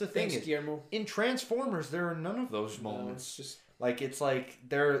 and that's the thing. Thanks, Guillermo. In Transformers, there are none of those moments. It's just... Like, it's like,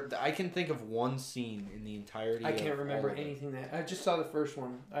 I can think of one scene in the entirety I can't remember anything that... I just saw the first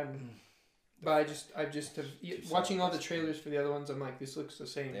one. But I just have watching all the trailers for the other ones. I'm like, this looks the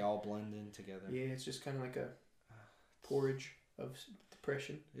same. They all blend in together. Yeah, it's just kind of like a porridge of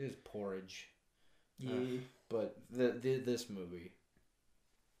depression. It is porridge. Yeah, but this movie,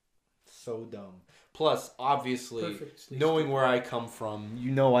 so dumb. Plus, obviously, knowing where I come from,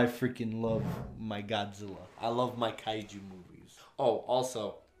 you know I freaking love my Godzilla. I love my kaiju movies. Oh,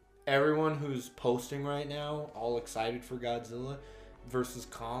 also, everyone who's posting right now, all excited for Godzilla versus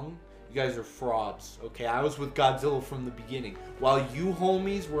Kong, You guys are frauds, okay? I was with Godzilla from the beginning. While you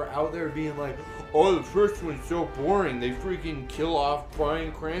homies were out there being like, oh, the first one's so boring. They freaking kill off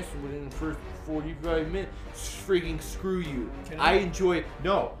Bryan Cranston within the first 45 minutes. Freaking screw you. I enjoyed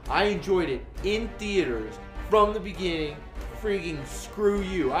it in theaters from the beginning. Freaking screw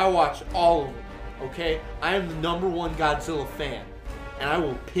you. I watched all of them, okay? I am the #1 Godzilla fan. And I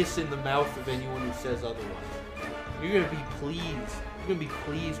will piss in the mouth of anyone who says otherwise. You're gonna be pleased. You're gonna be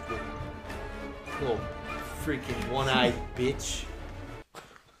pleased with me. Little freaking one-eyed bitch.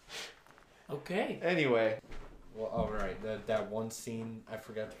 Okay. Anyway. Well, alright. That one scene, I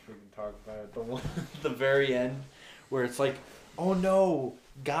forgot to freaking talk about it. The one at the very end where it's like, oh no,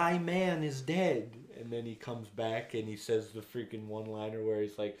 Guy Man is dead. And then he comes back and he says the freaking one-liner where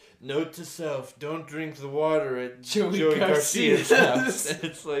he's like, note to self, don't drink the water at Joey Garcia's house. And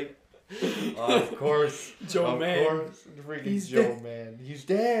it's like, of course. Joe Man. Of course. Freaking He's Joe dead. Man. He's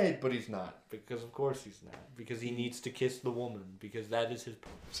dead, but he's not. Because of course he's not. Because he needs to kiss the woman. Because that is his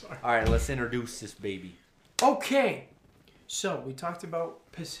purpose. Alright, let's introduce this baby. Okay. So, we talked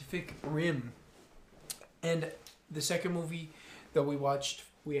about Pacific Rim. And the second movie that we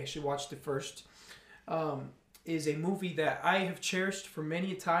actually watched it first, is a movie that I have cherished for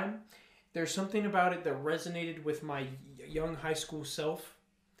many a time. There's something about it that resonated with my young high school self.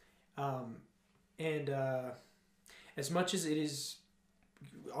 As much as it is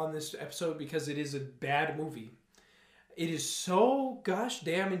on this episode because it is a bad movie, it is so gosh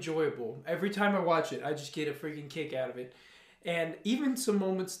damn enjoyable. Every time I watch it, I just get a freaking kick out of it. And even some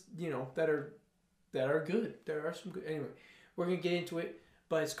moments, that are good. There are some good. Anyway, we're going to get into it,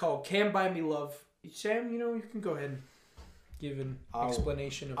 but it's called Can't Buy Me Love. Sam, you can go ahead and give an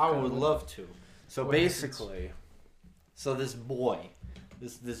explanation of I would love to. So what basically, this boy,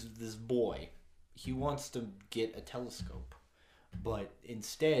 this boy, he wants to get a telescope, but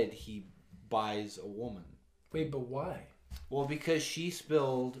instead he buys a woman. Wait, but why? Well, because she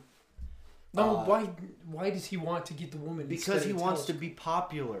spilled. No, why does he want to get the woman? Because he wants to be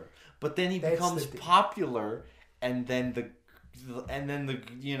popular. But then he becomes popular, and then the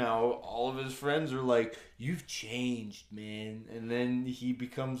all of his friends are like, you've changed, man. And then he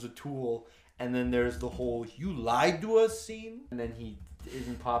becomes a tool, and then there's the whole you lied to us scene, and then he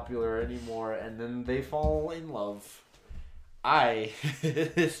isn't popular anymore, and then they fall in love.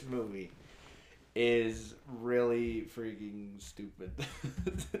 This movie is really freaking stupid.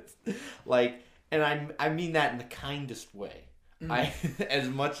 And I mean that in the kindest way. As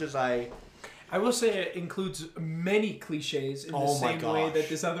much as I will say it includes many cliches in the same way that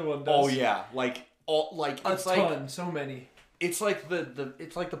this other one does. Oh yeah, so many. It's like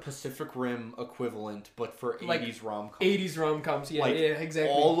the Pacific Rim equivalent, but for 80s rom-coms. 80s rom-coms, yeah,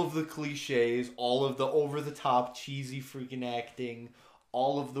 exactly. All of the cliches, all of the over-the-top cheesy freaking acting,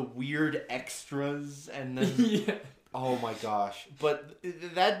 all of the weird extras, and then yeah. Oh my gosh. But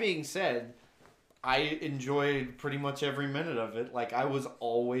that being said, I enjoyed pretty much every minute of it. Like, I was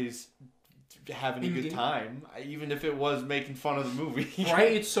always having a good time, even if it was making fun of the movie.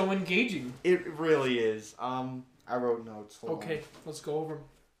 Right? It's so engaging. It really is. I wrote notes. Hold on. Let's go over them.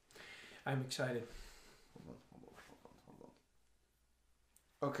 I'm excited. Hold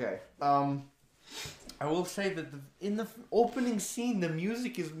on. Okay. I will say that in the opening scene, the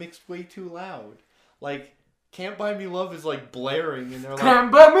music is mixed way too loud. Like, Can't Buy Me Love is like blaring, and they're like,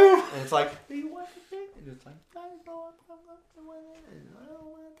 Can't Buy Me! And it's like, do you want to think? And it's like,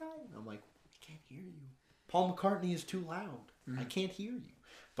 I'm like, I can't hear you. Paul McCartney is too loud. I can't hear you.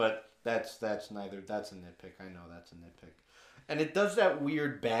 But that's a nitpick. I know that's a nitpick. And it does that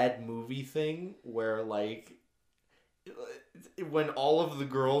weird bad movie thing where, like, when all of the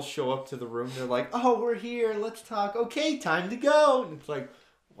girls show up to the room, they're like, oh, we're here, let's talk. Okay, time to go. And it's like,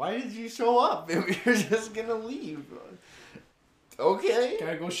 why did you show up if you're just gonna leave? Okay.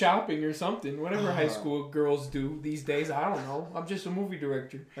 Gotta go shopping or something. Whatever high school girls do these days, I don't know. I'm just a movie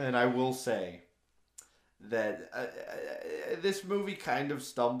director. And I will say that this movie kind of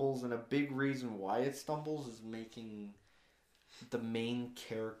stumbles, and a big reason why it stumbles is making the main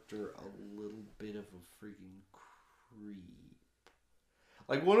character a little bit of a freaking creep.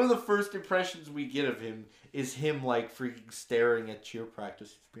 Like, one of the first impressions we get of him is him, like, freaking staring at cheer practice.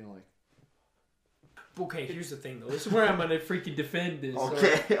 He's being like... Okay, here's the thing, though. This is where I'm going to freaking defend this.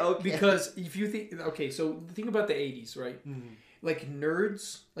 Okay, right? okay. Because if you think... Okay, so think about the 80s, right? Mm-hmm. Like,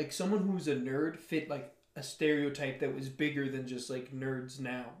 nerds, like, someone who's a nerd fit, like, a stereotype that was bigger than just, like, nerds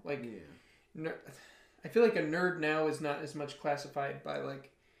now. Like, I feel like a nerd now is not as much classified by, like,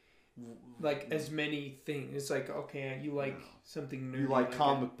 like as many things. It's like, okay, you like something nerdy. You like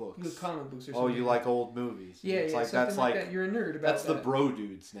comic books. You like comic books or Oh, something. you like old movies. Yeah, it's yeah, like something that's like like that. You're a nerd about that's that. the bro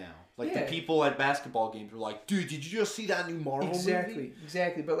dudes now. Like the Yeah. people at basketball games are like, dude, did you just see that new Marvel movie?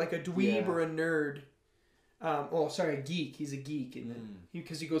 Exactly. But like a dweeb Yeah. or a nerd. A geek. He's a geek,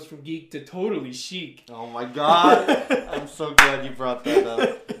 because he goes from geek to totally chic. Oh my god! I'm so glad you brought that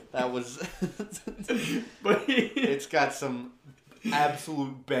up. That was. But It's got some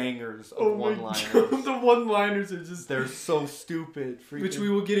absolute bangers of one-liners. The one-liners are just They're so stupid. which we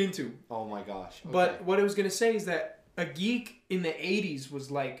will get into. Oh my gosh. Okay. But what I was gonna say is that a geek in the '80s was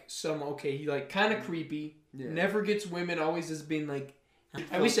like he like kind of creepy. Yeah. Never gets women. Always has been like,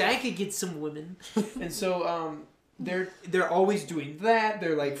 I wish I could get some women. And so they're always doing that.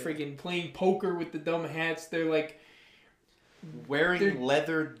 They're like friggin' playing poker with the dumb hats. They're like wearing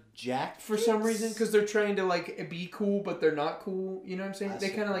leather jackets for some reason because they're trying to like be cool, but they're not cool. You know what I'm saying? I They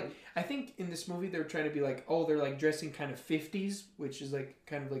kind of suppose. like. I think in this movie they're trying to be like, oh, they're like dressing kind of 50s, which is like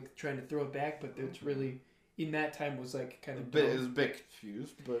kind of like trying to throw it back, but it's really in that time was like kind of. It was a bit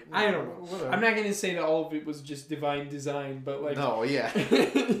confused, but I don't know. Whatever. I'm not gonna say that all of it was just divine design, but like. No, yeah.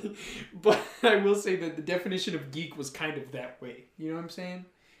 But I will say that the definition of geek was kind of that way. You know what I'm saying?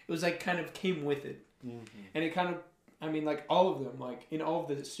 It was like kind of came with it, and it kind of. I mean, like all of them, like in all of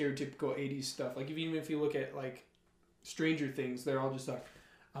the stereotypical '80s stuff. Like even if you look at like Stranger Things, they're all just like,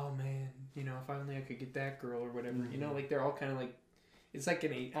 oh man, you know, if only I could get that girl or whatever. You know, like they're all kind of like. It's like I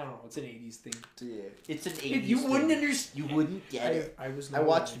don't know. It's an '80s thing. Yeah, it's an 80s If you wouldn't thing. understand, You wouldn't get it. I was. I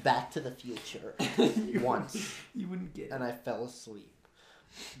watched Back to the Future once, You wouldn't get it. and I fell asleep.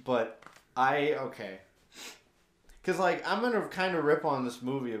 But okay. Because, like, I'm going to kind of rip on this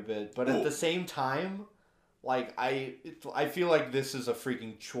movie a bit, but at the same time, like, I feel like this is a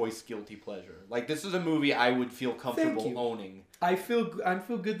freaking choice guilty pleasure. Like, this is a movie I would feel comfortable you. owning. I feel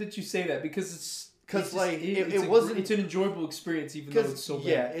good that you say that because it's. Because, It's like, just- it wasn't... It's an enjoyable experience, even though it's so bad.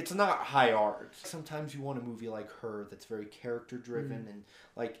 Yeah, it's not high art. Sometimes you want a movie like Her that's very character driven, and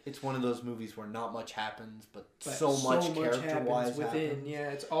like it's one of those movies where not much happens, but so much character wise within. happens. Yeah,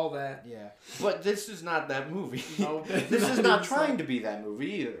 it's all that. Yeah, but this is not that movie. No, This is not trying to be that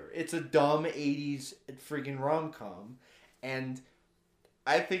movie either. It's a dumb '80s freaking rom com, and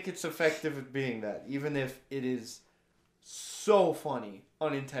I think it's effective at being that, even if it is so funny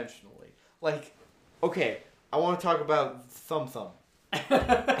unintentionally. Like. Okay, I want to talk about Thumb Thumb.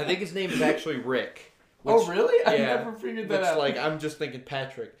 I think his name is actually Rick. Oh, really? I yeah, never figured that out. Like, I'm just thinking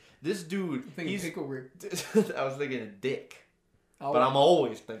Patrick. This dude, I'm thinking Pickle Rick. I was thinking of Dick. Oh, But I'm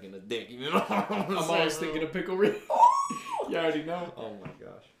always thinking of Dick, you know? I'm always thinking of Pickle Rick. You already know. Oh my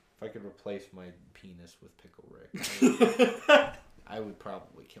gosh. If I could replace my penis with Pickle Rick, I would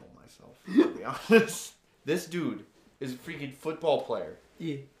probably kill myself, to be honest. This dude is a freaking football player.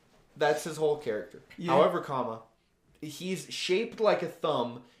 Yeah. That's his whole character. Yeah. However, he's shaped like a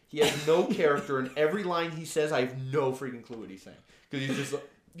thumb. He has no character, and every line he says, I have no freaking clue what he's saying. Because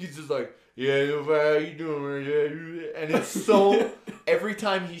he's just like, yeah, how you doing? Yeah. And it's so, every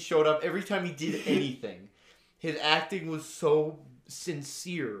time he showed up, every time he did anything, his acting was so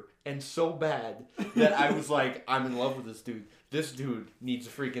sincere and so bad that I was like, I'm in love with this dude. This dude needs a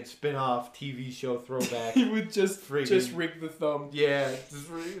freaking spin-off TV show throwback. He would just Friggin- Rick the Thumb. Yeah,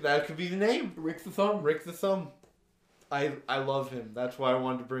 that could be the name. Rick the Thumb. Rick the Thumb. I love him. That's why I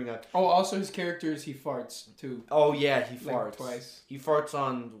wanted to bring up. Oh, also his character is he farts too. Oh yeah, he Like farts twice. He farts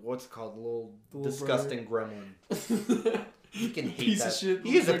on what's it called, the little disgusting gremlin. You can hate Piece that. of shit,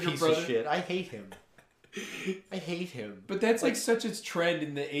 He is a younger piece brother. of shit. I hate him. I hate him. But that's like such a trend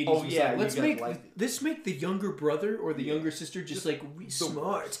in the 80s. Oh, was yeah, like, let's you make got, like- let's make the younger brother or the younger sister just like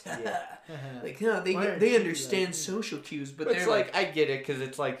smart. Like no, Why aren't they you understand like- social cues, but But they're it's like, I get it, because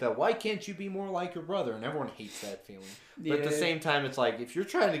it's like why can't you be more like your brother? And everyone hates that feeling. But at the Yeah. same time, it's like, if you're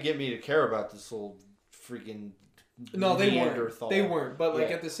trying to get me to care about this little freaking no, they weren't. Neanderthal. They weren't. But like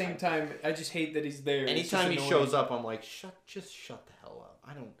Yeah. at the same time, I just hate that he's there. It's Anytime he just shows annoying. up, I'm like, just shut the hell up.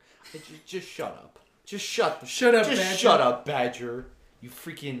 Just shut up. Just Shut up, just Badger. shut up, Badger. You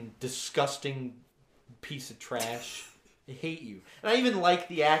freaking disgusting piece of trash. I hate you. And I even like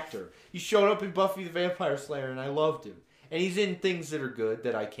the actor. He showed up in Buffy the Vampire Slayer, and I loved him. And he's in things that are good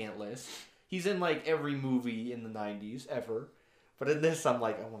that I can't list. He's in like every movie in the 90s ever. But in this, I'm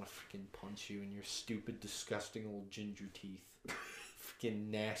like, I want to freaking punch you in your stupid, disgusting old ginger teeth. Freaking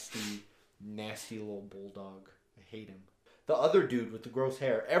nasty little bulldog. I hate him. The other dude with the gross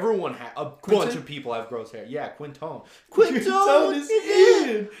hair. Everyone bunch of people have gross hair. Yeah, Quinton. Quinton is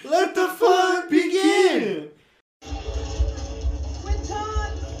in! Let the fun begin!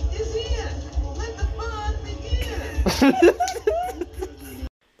 Quinton is in! Let the fun begin!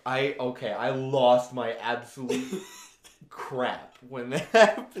 I lost my absolute crap when that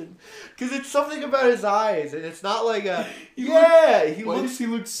happened. Because it's something about his eyes, and it's not like a... Why does he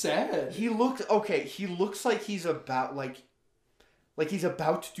look sad? He looks like he's about, like he's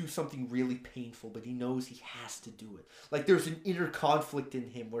about to do something really painful, but he knows he has to do it. Like, there's an inner conflict in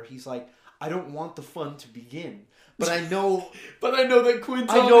him where he's like, I don't want the fun to begin, but I know... but I know that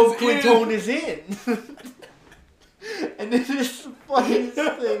Quintone is in. And this is the funniest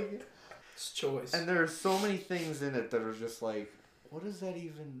thing. It's choice. And there are so many things in it that are just like, what is that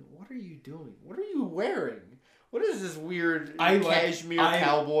even... What are you doing? What are you wearing? What is this weird cashmere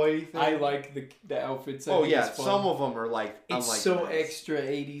cowboy thing? I like the outfits. Oh yeah, some of them are like... It's like so nice. Extra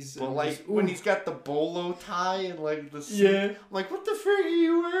 80s. But like, when he's got the bolo tie and like the suit, yeah. I'm like, what the frick are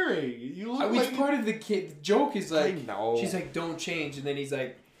you wearing? You look Which like... part of the joke is like... I know. She's like, don't change. And then he's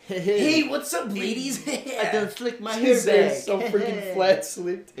like... Hey, what's up, ladies? I don't slick my hair His hair's back. so freaking flat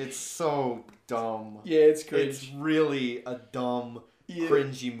slicked. It's so dumb. Yeah, it's cringe. It's really a dumb,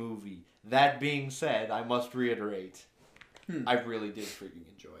 cringy movie. That being said, I must reiterate, I really did freaking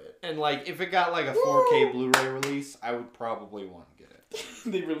enjoy it. And like, if it got like a 4K Blu-ray release, I would probably want to get it.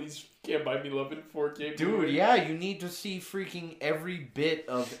 They released Can't Buy Me Love in 4K. Dude, Blu-ray. yeah, you need to see freaking every bit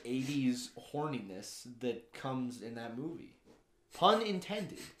of 80s horniness that comes in that movie. Pun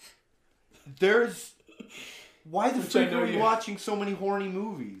intended. There's... Why the frick are you watching so many horny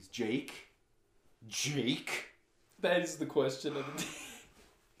movies, Jake? Jake? That is the question of the day.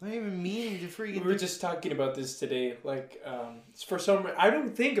 I'm not even meaning to freaking... We were just talking about this today. Like, for some... I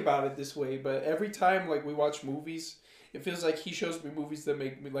don't think about it this way, but every time, like, we watch movies, it feels like he shows me movies that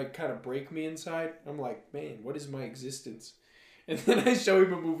make me, like, kind of break me inside. I'm like, man, what is my existence? And then I show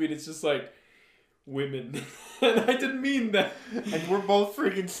him a movie and it's just like... women. And I didn't mean that. And we're both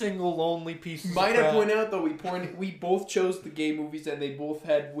freaking single, lonely pieces Might of crap. I point out, though, we both chose the gay movies and they both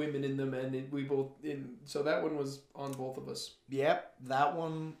had women in them, and so that one was on both of us. Yep, that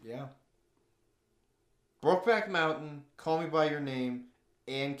one, yeah. Brokeback Mountain, Call Me By Your Name,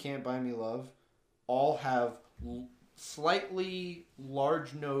 and Can't Buy Me Love all have slightly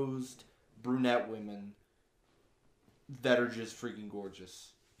large-nosed brunette women that are just freaking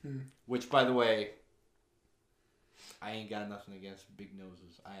gorgeous. Which, by the way, I ain't got nothing against big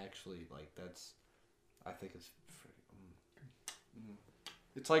noses. I actually I think it's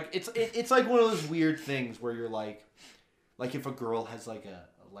it's like one of those weird things where you're like if a girl has like a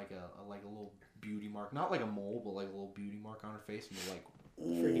little beauty mark, not like a mole, but like a little beauty mark on her face, and you're like,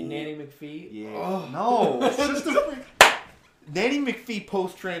 freaking Nanny McPhee. Yeah. Oh. No, it's just a Nanny McPhee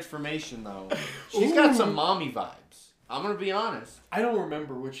post transformation though. She's got some mommy vibes. I'm gonna be honest. I don't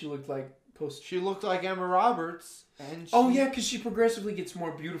remember what she looked like post. She looked like Emma Roberts, and because she progressively gets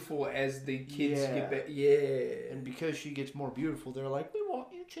more beautiful as the kids get back. Yeah, and because she gets more beautiful, they're like, "We want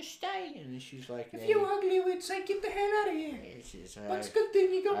you to stay," and she's like, "If you're ugly, we'd say get the hell out of here." But it's a good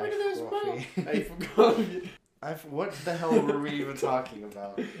thing you got rid of those mouth. I forgot. What the hell were we even talking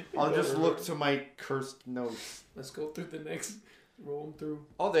about? I'll just look to my cursed notes. Let's go through the next. Roll them through.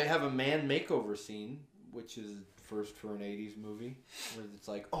 Oh, they have a man makeover scene, which is first for an 80s movie, where it's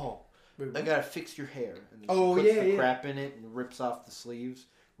like, oh, I gotta fix your hair, and then she puts the crap in it and rips off the sleeves,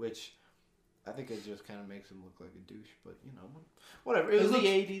 which I think it just kind of makes him look like a douche, but you know, whatever. It was the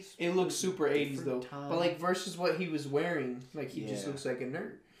 80s. It looks super 80s though, but like versus what he was wearing, like he just looks like a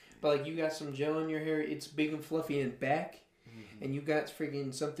nerd. But like you got some gel in your hair, it's big and fluffy and back, and you got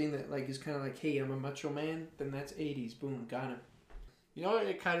freaking something that like is kind of like, hey, I'm a macho man. Then that's 80s. Boom, got him. You know what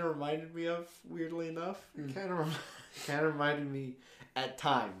it kind of reminded me of, weirdly enough? It kind of reminded me, at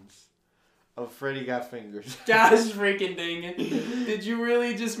times, of Freddy Got Fingers. Gosh freaking dang it. Did you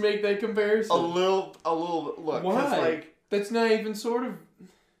really just make that comparison? A little look. Why? Like, that's not even sort of...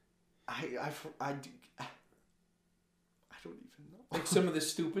 I don't even know. Like some of the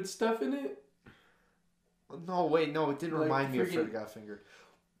stupid stuff in it? No, wait, no, it didn't like remind me of Freddy Got Fingered.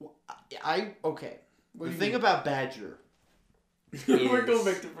 Okay. What the thing about Badger... We're going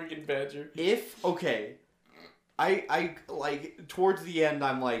back to freaking Badger. I like towards the end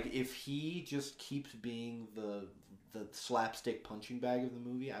I'm like, if he just keeps being the slapstick punching bag of the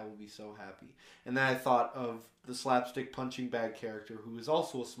movie, I will be so happy. And then I thought of the slapstick punching bag character who is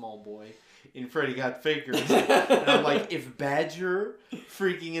also a small boy in Freddy Got Fingered. And I'm like, if Badger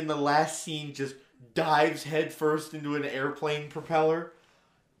freaking in the last scene just dives headfirst into an airplane propeller,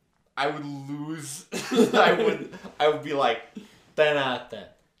 I would lose. I would be like 10 out of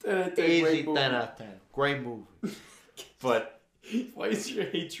 10. Easy 10 out of 10. Great movie. But why is your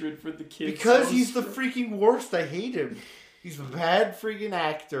hatred for the kid because so he's the freaking worst. I hate him. He's a bad freaking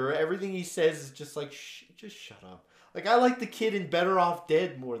actor. Everything he says is just like, just shut up. Like, I like the kid in Better Off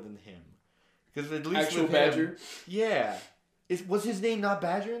Dead more than him. Because at least Actual with Badger? him, yeah. Was his name not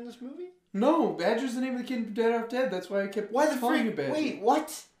Badger in this movie? No, Badger's the name of the kid in Dead Off Dead. That's why I kept Why the calling freak? you Badger. Wait,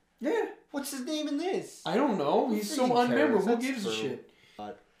 what? Yeah. What's his name in this? I don't know. He's so Freaking cares. unmemorable. Who That's gives a true. shit?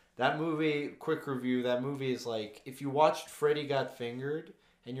 That movie, quick review, that movie is like, if you watched Freddy Got Fingered,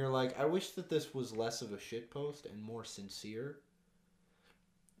 and you're like, I wish that this was less of a shitpost and more sincere,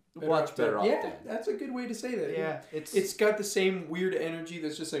 watch Better Off Yeah, Dead. that's a good way to say that. Yeah, It's got the same weird energy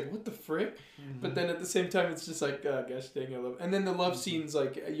that's just like, what the frick? But then at the same time, it's just like, oh, gosh dang, I love it. And then the love scenes,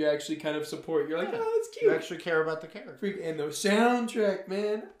 like, you actually kind of support. You're like, Yeah. oh, that's you cute. actually care about the character. And the soundtrack,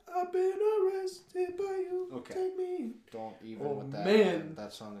 man. I've been arrested by you. Okay. Take me. Don't even Oh, with that. man.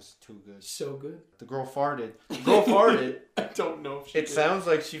 That song is too good. So good. The girl farted. The girl farted. I don't know if she It did. sounds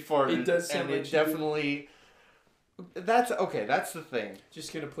like she farted. It does sound and like it she did. definitely. That's okay. That's the thing.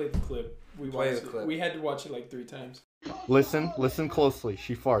 Just gonna play the clip. We Play watched the it. clip. We had to watch it like 3 times. Listen closely.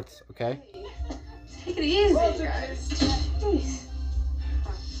 She farts. Okay. Take it easy, guys. Jeez.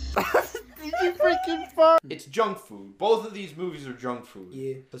 Did you freaking fart? It's junk food. Both of these movies are junk food.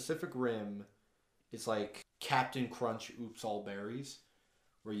 Yeah. Pacific Rim is like Captain Crunch Oops All Berries,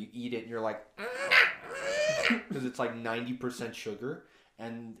 where you eat it and you're like, because it's like 90% sugar,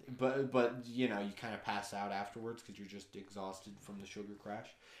 and but you know you kind of pass out afterwards because you're just exhausted from the sugar crash.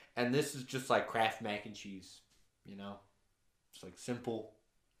 And this is just like Kraft mac and cheese, you know, it's like simple,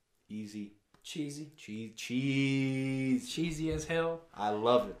 easy, Cheesy. cheese. Cheesy as hell. I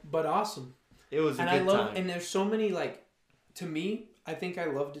love it. But awesome. It was a And good I love, time. and there's so many, like, to me, I think I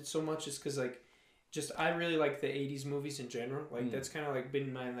loved it so much just because, like, just, I really like the 80s movies in general. Like, that's kind of, like,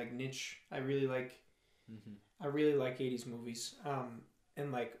 been my, like, niche. I really like 80s movies.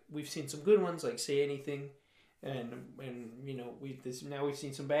 And, like, we've seen some good ones, like Say Anything. And you know, we've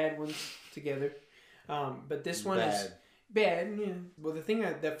seen some bad ones together. But this one is bad, yeah. Well, the thing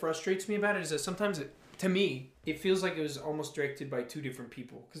that frustrates me about it is that sometimes, to me, it feels like it was almost directed by 2 different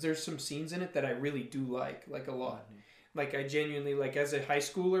people. Because there's some scenes in it that I really do like a lot. Like, I genuinely, like, as a high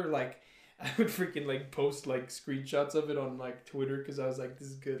schooler, like, I would freaking, like, post, like, screenshots of it on, like, Twitter. Because I was like, this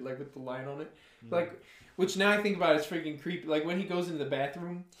is good, like, with the line on it. Like, which now I think about is freaking creepy. Like, when he goes into the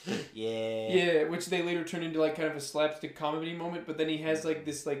bathroom. Yeah, which they later turn into, like, kind of a slapstick comedy moment. But then he has, like,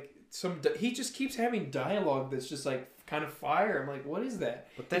 this, like, he just keeps having dialogue that's just, like, kind of fire. I'm like, what is that?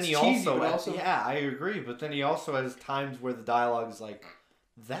 But then It's he cheesy, also, but also, yeah, I agree. But then he also has times where the dialogue is like,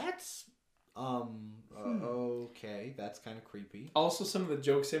 that's, okay, that's kind of creepy. also some of the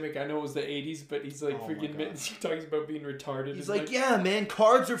jokes they make. I know it was the 80s, but he's like Oh my freaking, God. he talks about being retarded. He's and, like, yeah, man,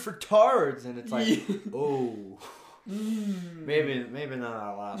 cards are for tards, and it's like, Yeah. oh, maybe not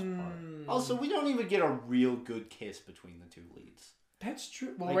that last part. Also, we don't even get a real good kiss between the 2 leads. That's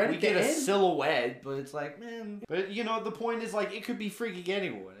true. Well, Like, right we at the get a end, silhouette, but it's like, man. But, you know, the point is, like, it could be freaking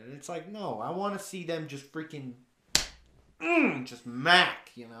anyone. And it's like, no, I want to see them just freaking, just mac,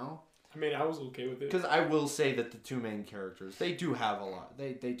 you know? I mean, I was okay with it. Because I will say that the 2 main characters, they do have a lot.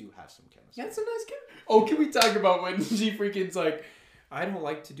 They do have some chemistry. That's a nice kid. Oh, can we talk about when she freaking's like, I don't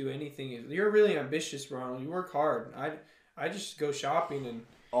like to do anything. You're really ambitious, Ronald. You work hard. I just go shopping and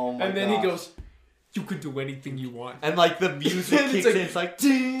Oh my and then gosh. he goes, you could do anything you want. And, like, the music It's kicks like, in. It's like,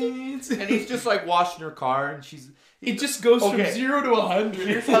 ding. And he's just, like, washing her car, and she's... It just goes Okay. from 0 to 100.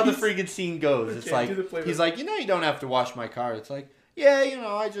 Here's how the freaking scene goes. It's Okay, like, do the playback. he's like, you know, you don't have to wash my car. It's like, yeah, you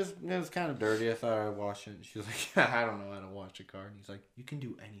know, it was kind of dirty. I thought I'd wash it. And she's like, I don't know how to wash a car. And he's like, you can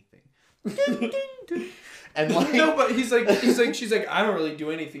do anything. Ding, ding, ding. And like, No, but she's like, she's like, I don't really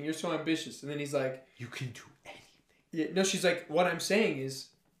do anything. You're so ambitious. And then he's like, you can do anything. yeah, no, she's like, what I'm saying is,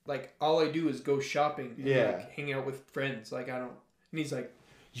 like, all I do is go shopping and Yeah. like, hang out with friends. Like, I don't. And he's like,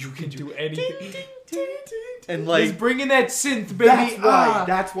 You can do anything. And He's like, bringing that synth, baby.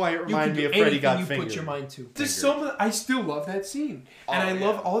 That's why it You can reminded me do of Freddy anything Got you Fingered. put your mind to. There's so much. I still love that scene, and I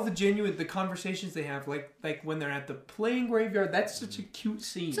love all the the conversations they have, like when they're at the playing graveyard. That's such a cute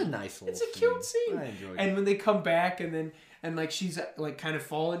scene. It's a nice little It's a cute scene. I enjoyed And it. when they come back, and like she's like kind of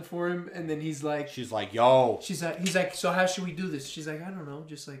falling for him, and then he's like, She's like, yo. he's like, so how should we do this? She's like, I don't know,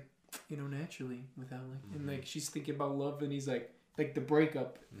 just like, you know, naturally, without like, and like she's thinking about love, and he's like the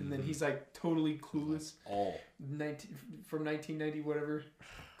breakup, and then he's like totally clueless. Oh. From 1990, whatever.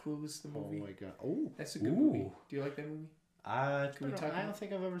 Clueless, the Oh movie. my god. Oh. That's a good movie. Do you like that movie? Can we talk I about- don't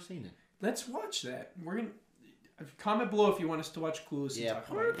think I've ever seen it. Let's watch that. We're gonna comment below if you want us to watch Clueless. Yeah, And talk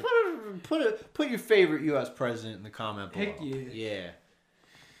about it. put your favorite U.S. president in the comment below. Heck yeah. Yeah.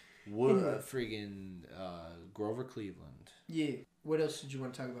 Would friggin' Grover Cleveland. Yeah. What else did you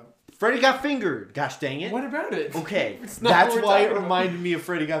want to talk about? Freddy Got Fingered. Gosh dang it. What about it? Okay, It's not that's what we're why it talking about. reminded me of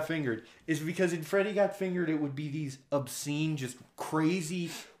Freddy Got Fingered. Is because in Freddy Got Fingered, it would be these obscene, just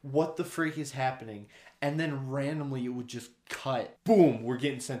crazy, what the freak is happening, and then randomly it would just cut. Boom, we're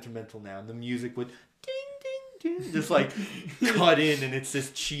getting sentimental now, and the music would ding, ding, ding, just like cut in, and it's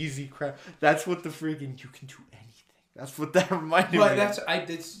this cheesy crap. That's what the freaking you can do anything. That's what that reminded me. But of.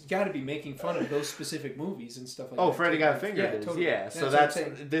 it's got to be making fun of those specific movies and stuff like that. Oh, Freddy too. Got Fingered Yeah, is. totally. Yeah, so what I'm that's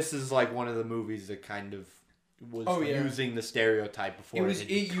saying. this is like one of the movies that kind of was Oh, yeah. using the stereotype before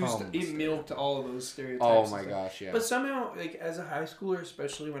it milked all of those stereotypes. Oh and my stuff. gosh, yeah. But somehow, like as a high schooler,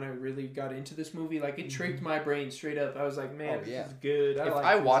 especially when I really got into this movie, like it tricked my brain straight up. I was like, man, Oh, yeah. this is good. If like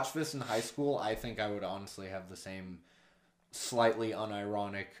I this. watched this in high school, I think I would honestly have the same slightly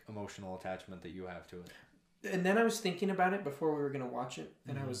unironic emotional attachment that you have to it. And then I was thinking about it before we were gonna watch it,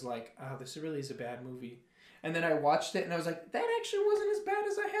 and Mm-hmm. I was like, "Oh, this really is a bad movie." And then I watched it, and I was like, "That actually wasn't as bad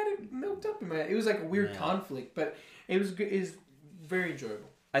as I had it milked up in my head." It was like a weird Yeah. conflict, but it was good. Is very enjoyable.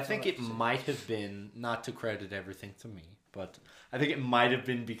 I think like it to say. might have been, not to credit everything to me, but I think it might have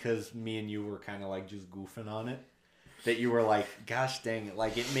been because me and you were kind of like just goofing on it. That you were like, gosh dang it.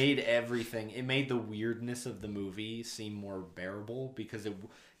 Like, it made the weirdness of the movie seem more bearable because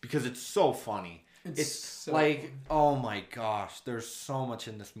it's so funny. It's so like, fun. oh my gosh, there's so much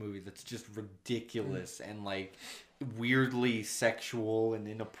in this movie that's just ridiculous and like weirdly sexual and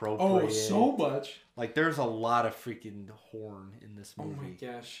inappropriate. Oh, so much. Like, there's a lot of freaking horn in this Oh movie.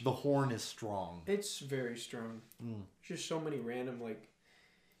 my gosh, The horn is strong. it's very strong. Just so many random Like,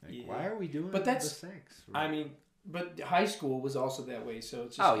 yeah. why are we doing But that's- the sex? I mean, but high school was also that way, so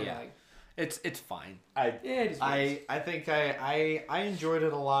it's just Oh, kinda yeah. like, it's fine. yeah, it is. what it is. I think I enjoyed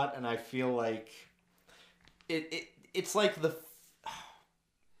it a lot, and I feel like it's like the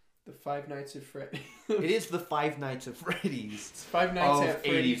The Five Nights at Freddy. it is the Five Nights at Freddy's. Five Nights of at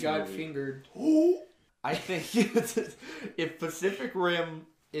Freddy 80s got movie. fingered. I think if Pacific Rim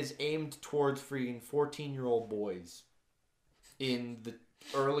is aimed towards freaking 14-year-old boys in the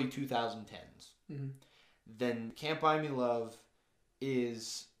early 2010s, then Can't Buy Me Love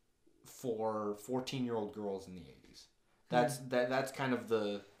is for 14-year-old girls in the 80s. That's kind of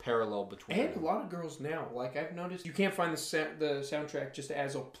the parallel between And a them. lot of girls now. Like I've noticed, you can't find the soundtrack just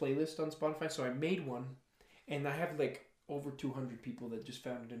as a playlist on Spotify. So I made one, and I have like over 200 people that just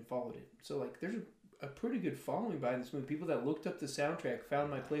found it and followed it. So like, there's a pretty good following behind this movie. People that looked up the soundtrack,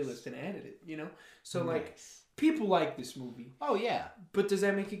 found my playlist, and added it. You know, so like Nice. people like this movie. Oh yeah. But does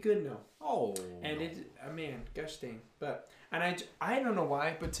that make it good? No. Oh. And it, man, gosh dang. But, and I don't know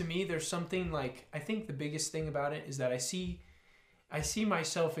why, but to me, there's something like, I think the biggest thing about it is that I see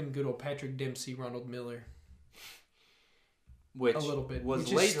myself in good old Patrick Dempsey, Ronald Miller. which a little bit, was which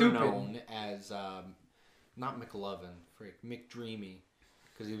is later stupid. known as not McLovin, McDreamy,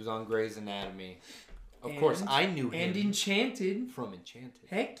 because he was on Grey's Anatomy. Of course, And- I knew him And Enchanted. from Enchanted.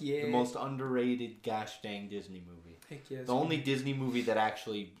 Heck yeah. The most underrated gosh dang Disney movie. Heck yeah. The only Disney movie that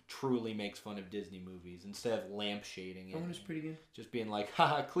actually truly makes fun of Disney movies instead of lampshading it. That one was pretty good. Just being like,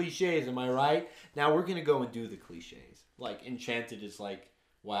 haha, cliches, am I right? Now we're going to go and do the cliches. Like, Enchanted is like,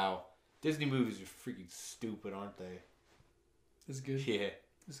 wow, Disney movies are freaking stupid, aren't they? That's good. Yeah,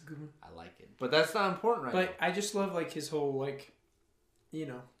 That's a good one. I like it. But that's not important right But I just love like his whole like, you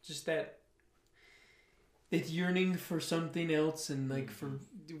know, just that yearning for something else and like for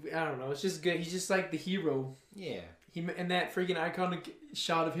I don't know. It's just good. He's just like the hero. now. Yeah. And that freaking iconic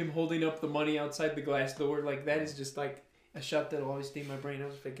shot of him holding up the money outside the glass door, like that is just like a shot that'll always stay in my brain. I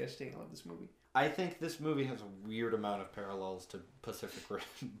was like, gosh dang, I love this movie. I think this movie has a weird amount of parallels to Pacific Rim,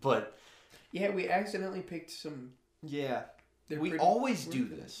 but Yeah, we accidentally picked some. yeah, They're we pretty- always do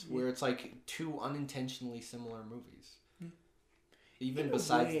pretty- this, yeah. where it's like two unintentionally similar movies, even In a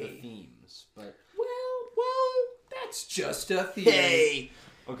besides the way. themes. But Well, that's just a theory.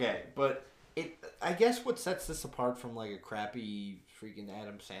 okay, but I guess what sets this apart from like a crappy freaking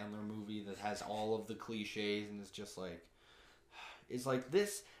Adam Sandler movie that has all of the cliches and is just like, is like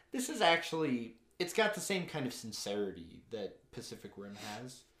this is actually, it's got the same kind of sincerity that Pacific Rim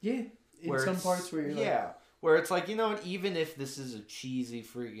has. Yeah, in Where some it's- parts where you're like, yeah, where it's like, you know, and even if this is a cheesy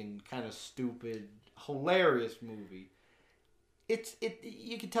freaking kind of stupid hilarious movie,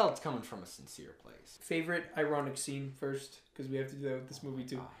 you can tell it's coming from a sincere place. favorite ironic scene first, because we have to do that with this movie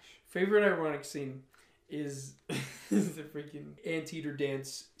too. Gosh. Favorite ironic scene is the freaking anteater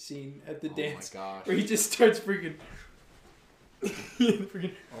dance scene at the dance, Oh my gosh. where he just starts freaking.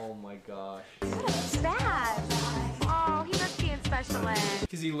 freaking Oh my gosh. What's that? Oh, he must be in special ed.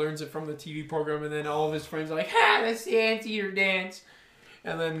 because he learns it from the TV program, and then all of his friends are like, "Ha, that's the anteater dance,"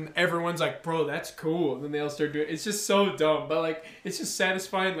 And then everyone's like, bro, that's cool. And then they all start doing it. It's just so dumb. But, like, it's just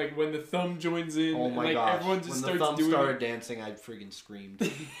satisfying, like, when the thumb joins in. Oh and, my like, gosh. everyone just When starts the thumb doing started it. dancing, I freaking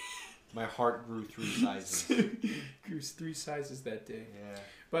screamed. My heart grew 3 sizes. Grew 3 sizes that day. Yeah.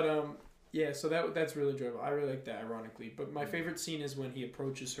 But, yeah, so that's really enjoyable. I really like that, ironically. But my favorite scene is when he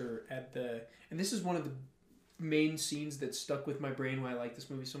approaches her at the... And this is one of the main scenes that stuck with my brain why I like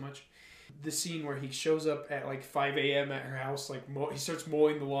this movie so much. The scene where he shows up at like 5 a.m. at her house, like he starts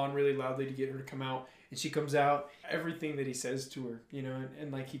mowing the lawn really loudly to get her to come out, and she comes out. Everything that he says to her, you know,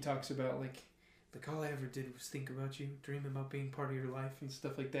 and like he talks about like all I ever did was think about you, dream about being part of your life and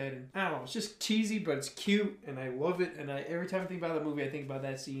stuff like that. And I don't know, it's just cheesy, but it's cute, and I love it. And every time I think about that movie, I think about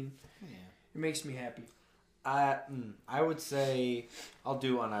that scene. Yeah. It makes me happy. I would say I'll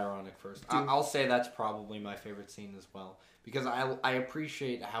do unironic first. I'll say that's probably my favorite scene as well. Because I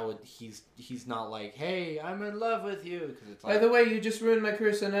appreciate how he's not like, hey, I'm in love with you. Because it's like, by the way, you just ruined my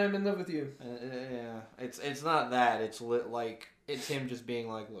curse, and I'm in love with you. Yeah, it's not that. It's like it's him just being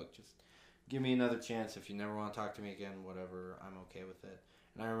like, look, just give me another chance. If you never want to talk to me again, whatever, I'm okay with it.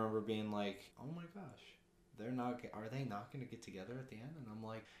 And I remember being like, oh my gosh, are they not going to get together at the end? And I'm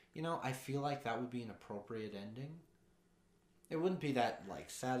like, you know, I feel like that would be an appropriate ending. It wouldn't be that, like,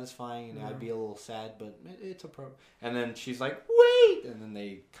 satisfying, and I'd be a little sad, but it's appropriate. And then she's like, wait! And then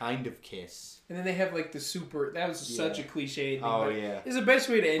they kind of kiss. And then they have, like, the super... That was such a cliche thing. Oh, yeah. It's the best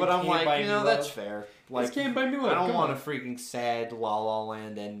way to end But I'm Can't Buy like, Me that's Love. fair. Like, Can't Buy Me Love. I don't Come want on. a freaking sad La La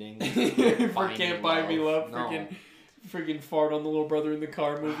Land ending. For Can't Buy Me Love. No. Freaking fart on the little brother in the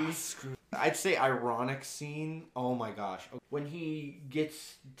car movie. I'd say ironic scene. Oh my gosh. When he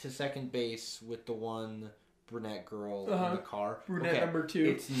gets to second base with the one brunette girl in the car. Brunette number 2.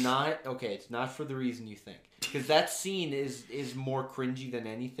 It's not for the reason you think. Because that scene is more cringy than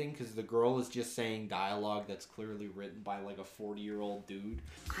anything, because the girl is just saying dialogue that's clearly written by like a 40-year-old dude.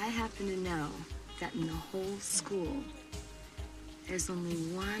 I happen to know that in the whole school, there's only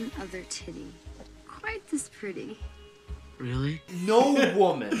one other titty quite this pretty. Really? No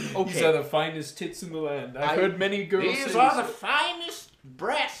woman. Okay. These are the finest tits in the land. I've heard many girls say These are the this. finest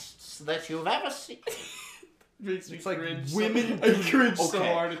breasts that you've ever seen. Makes me It's like cringe. women. I cringe so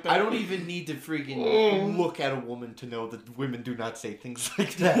Okay, hard at that. I don't even need to freaking look at a woman to know that women do not say things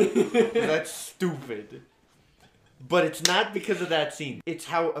like that. That's stupid. But it's not because of that scene. It's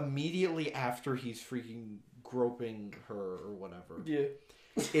how immediately after he's freaking groping her or whatever. Yeah.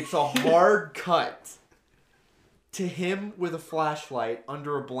 It's a hard cut to him with a flashlight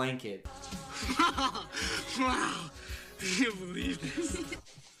under a blanket. Wow. I can't believe this.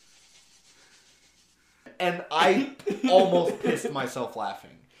 And I almost pissed myself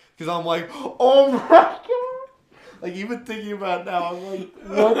laughing. Because I'm like, oh my god. Like, even thinking about it now, I'm like,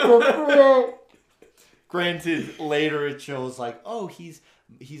 what the frick? Granted, later it shows like, oh, he's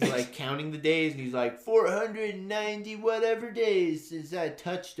like counting the days, and he's like, 490 whatever days since I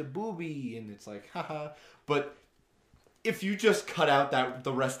touched a boobie. And it's like, haha. But if you just cut out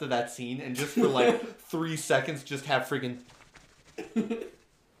the rest of that scene and just for like 3 seconds just have friggin'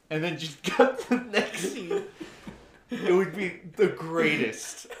 and then just cut to the next scene, it would be the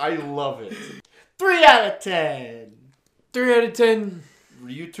greatest. I love it. 3 out of 10. 3 out of 10.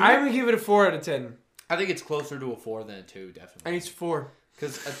 You two? I would give it a 4 out of 10. I think it's closer to a 4 than a 2, I definitely. think it's 4.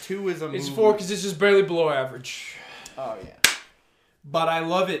 Because a 2 is a movie. It's 4 because it's just barely below average. Oh, yeah. But I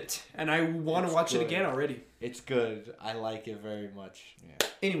love it, and I want to It's watch it good. again already. It's good. I like it very much. Yeah.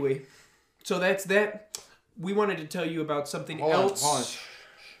 Anyway, so that's that. We wanted to tell you about something Hold on, else. hold on.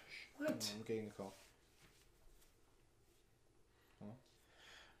 What? I'm getting a call.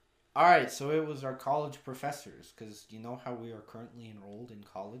 Alright, so it was our college professors, because you know how we are currently enrolled in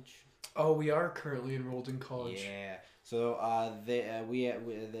college? Oh, we are currently enrolled in college. Yeah. So they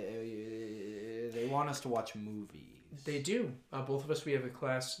want us to watch movies. They do. Both of us, we have a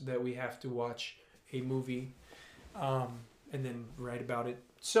class that we have to watch a movie and then write about it.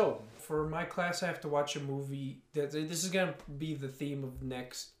 So, for my class, I have to watch a movie. This is going to be the theme of the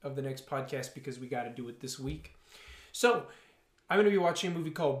next podcast because we got to do it this week. So, I'm going to be watching a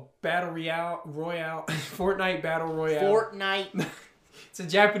movie called Battle Royale, Fortnite Battle Royale. Fortnite. It's a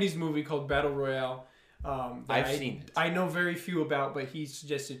Japanese movie called Battle Royale. I've seen it. I know very few about, but he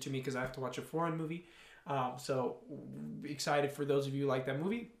suggested it to me because I have to watch a foreign movie. So excited for those of you who like that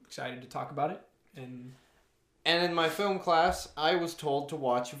movie. Excited to talk about it. And in my film class, I was told to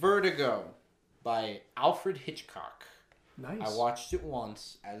watch Vertigo by Alfred Hitchcock. nice. I watched it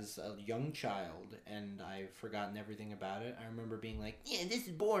once as a young child, and I've forgotten everything about it. I remember being like, yeah, this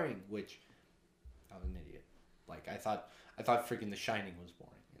is boring, which I was an idiot. Like, I thought freaking The Shining was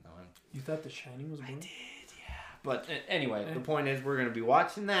boring, you know? And You thought The Shining was boring? I did, yeah. But anyway, the point is we're going to be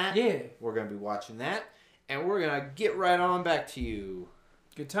watching that. Yeah. We're going to be watching that. And we're going to get right on back to you.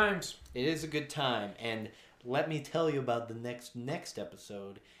 Good times. It is a good time. And let me tell you about the next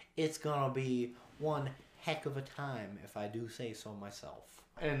episode. It's going to be one heck of a time, if I do say so myself.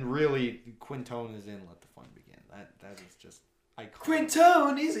 And really, Quintone is in Let the Fun Begin. That is just iconic.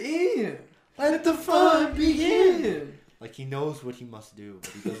 Quintone is in. Let the fun begin. Like, he knows what he must do,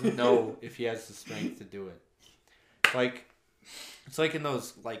 but he doesn't know if he has the strength to do it. Like, it's like in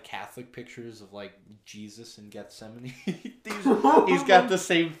those, like, Catholic pictures of, like, Jesus in Gethsemane. He's got the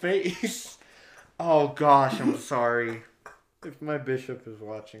same face. Oh, gosh, I'm sorry. If my bishop is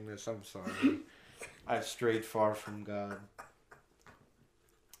watching this, I'm sorry. I've strayed far from God.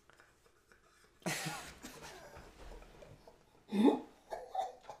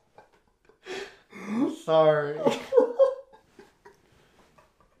 I'm sorry.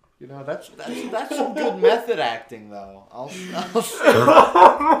 You know, that's some good method acting, though. I'll say.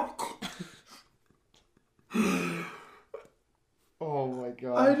 Oh my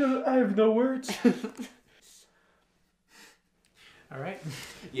god. I have no words. All right.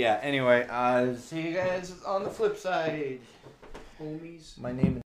 Yeah, anyway, see you guys on the flip side. Homies. My name is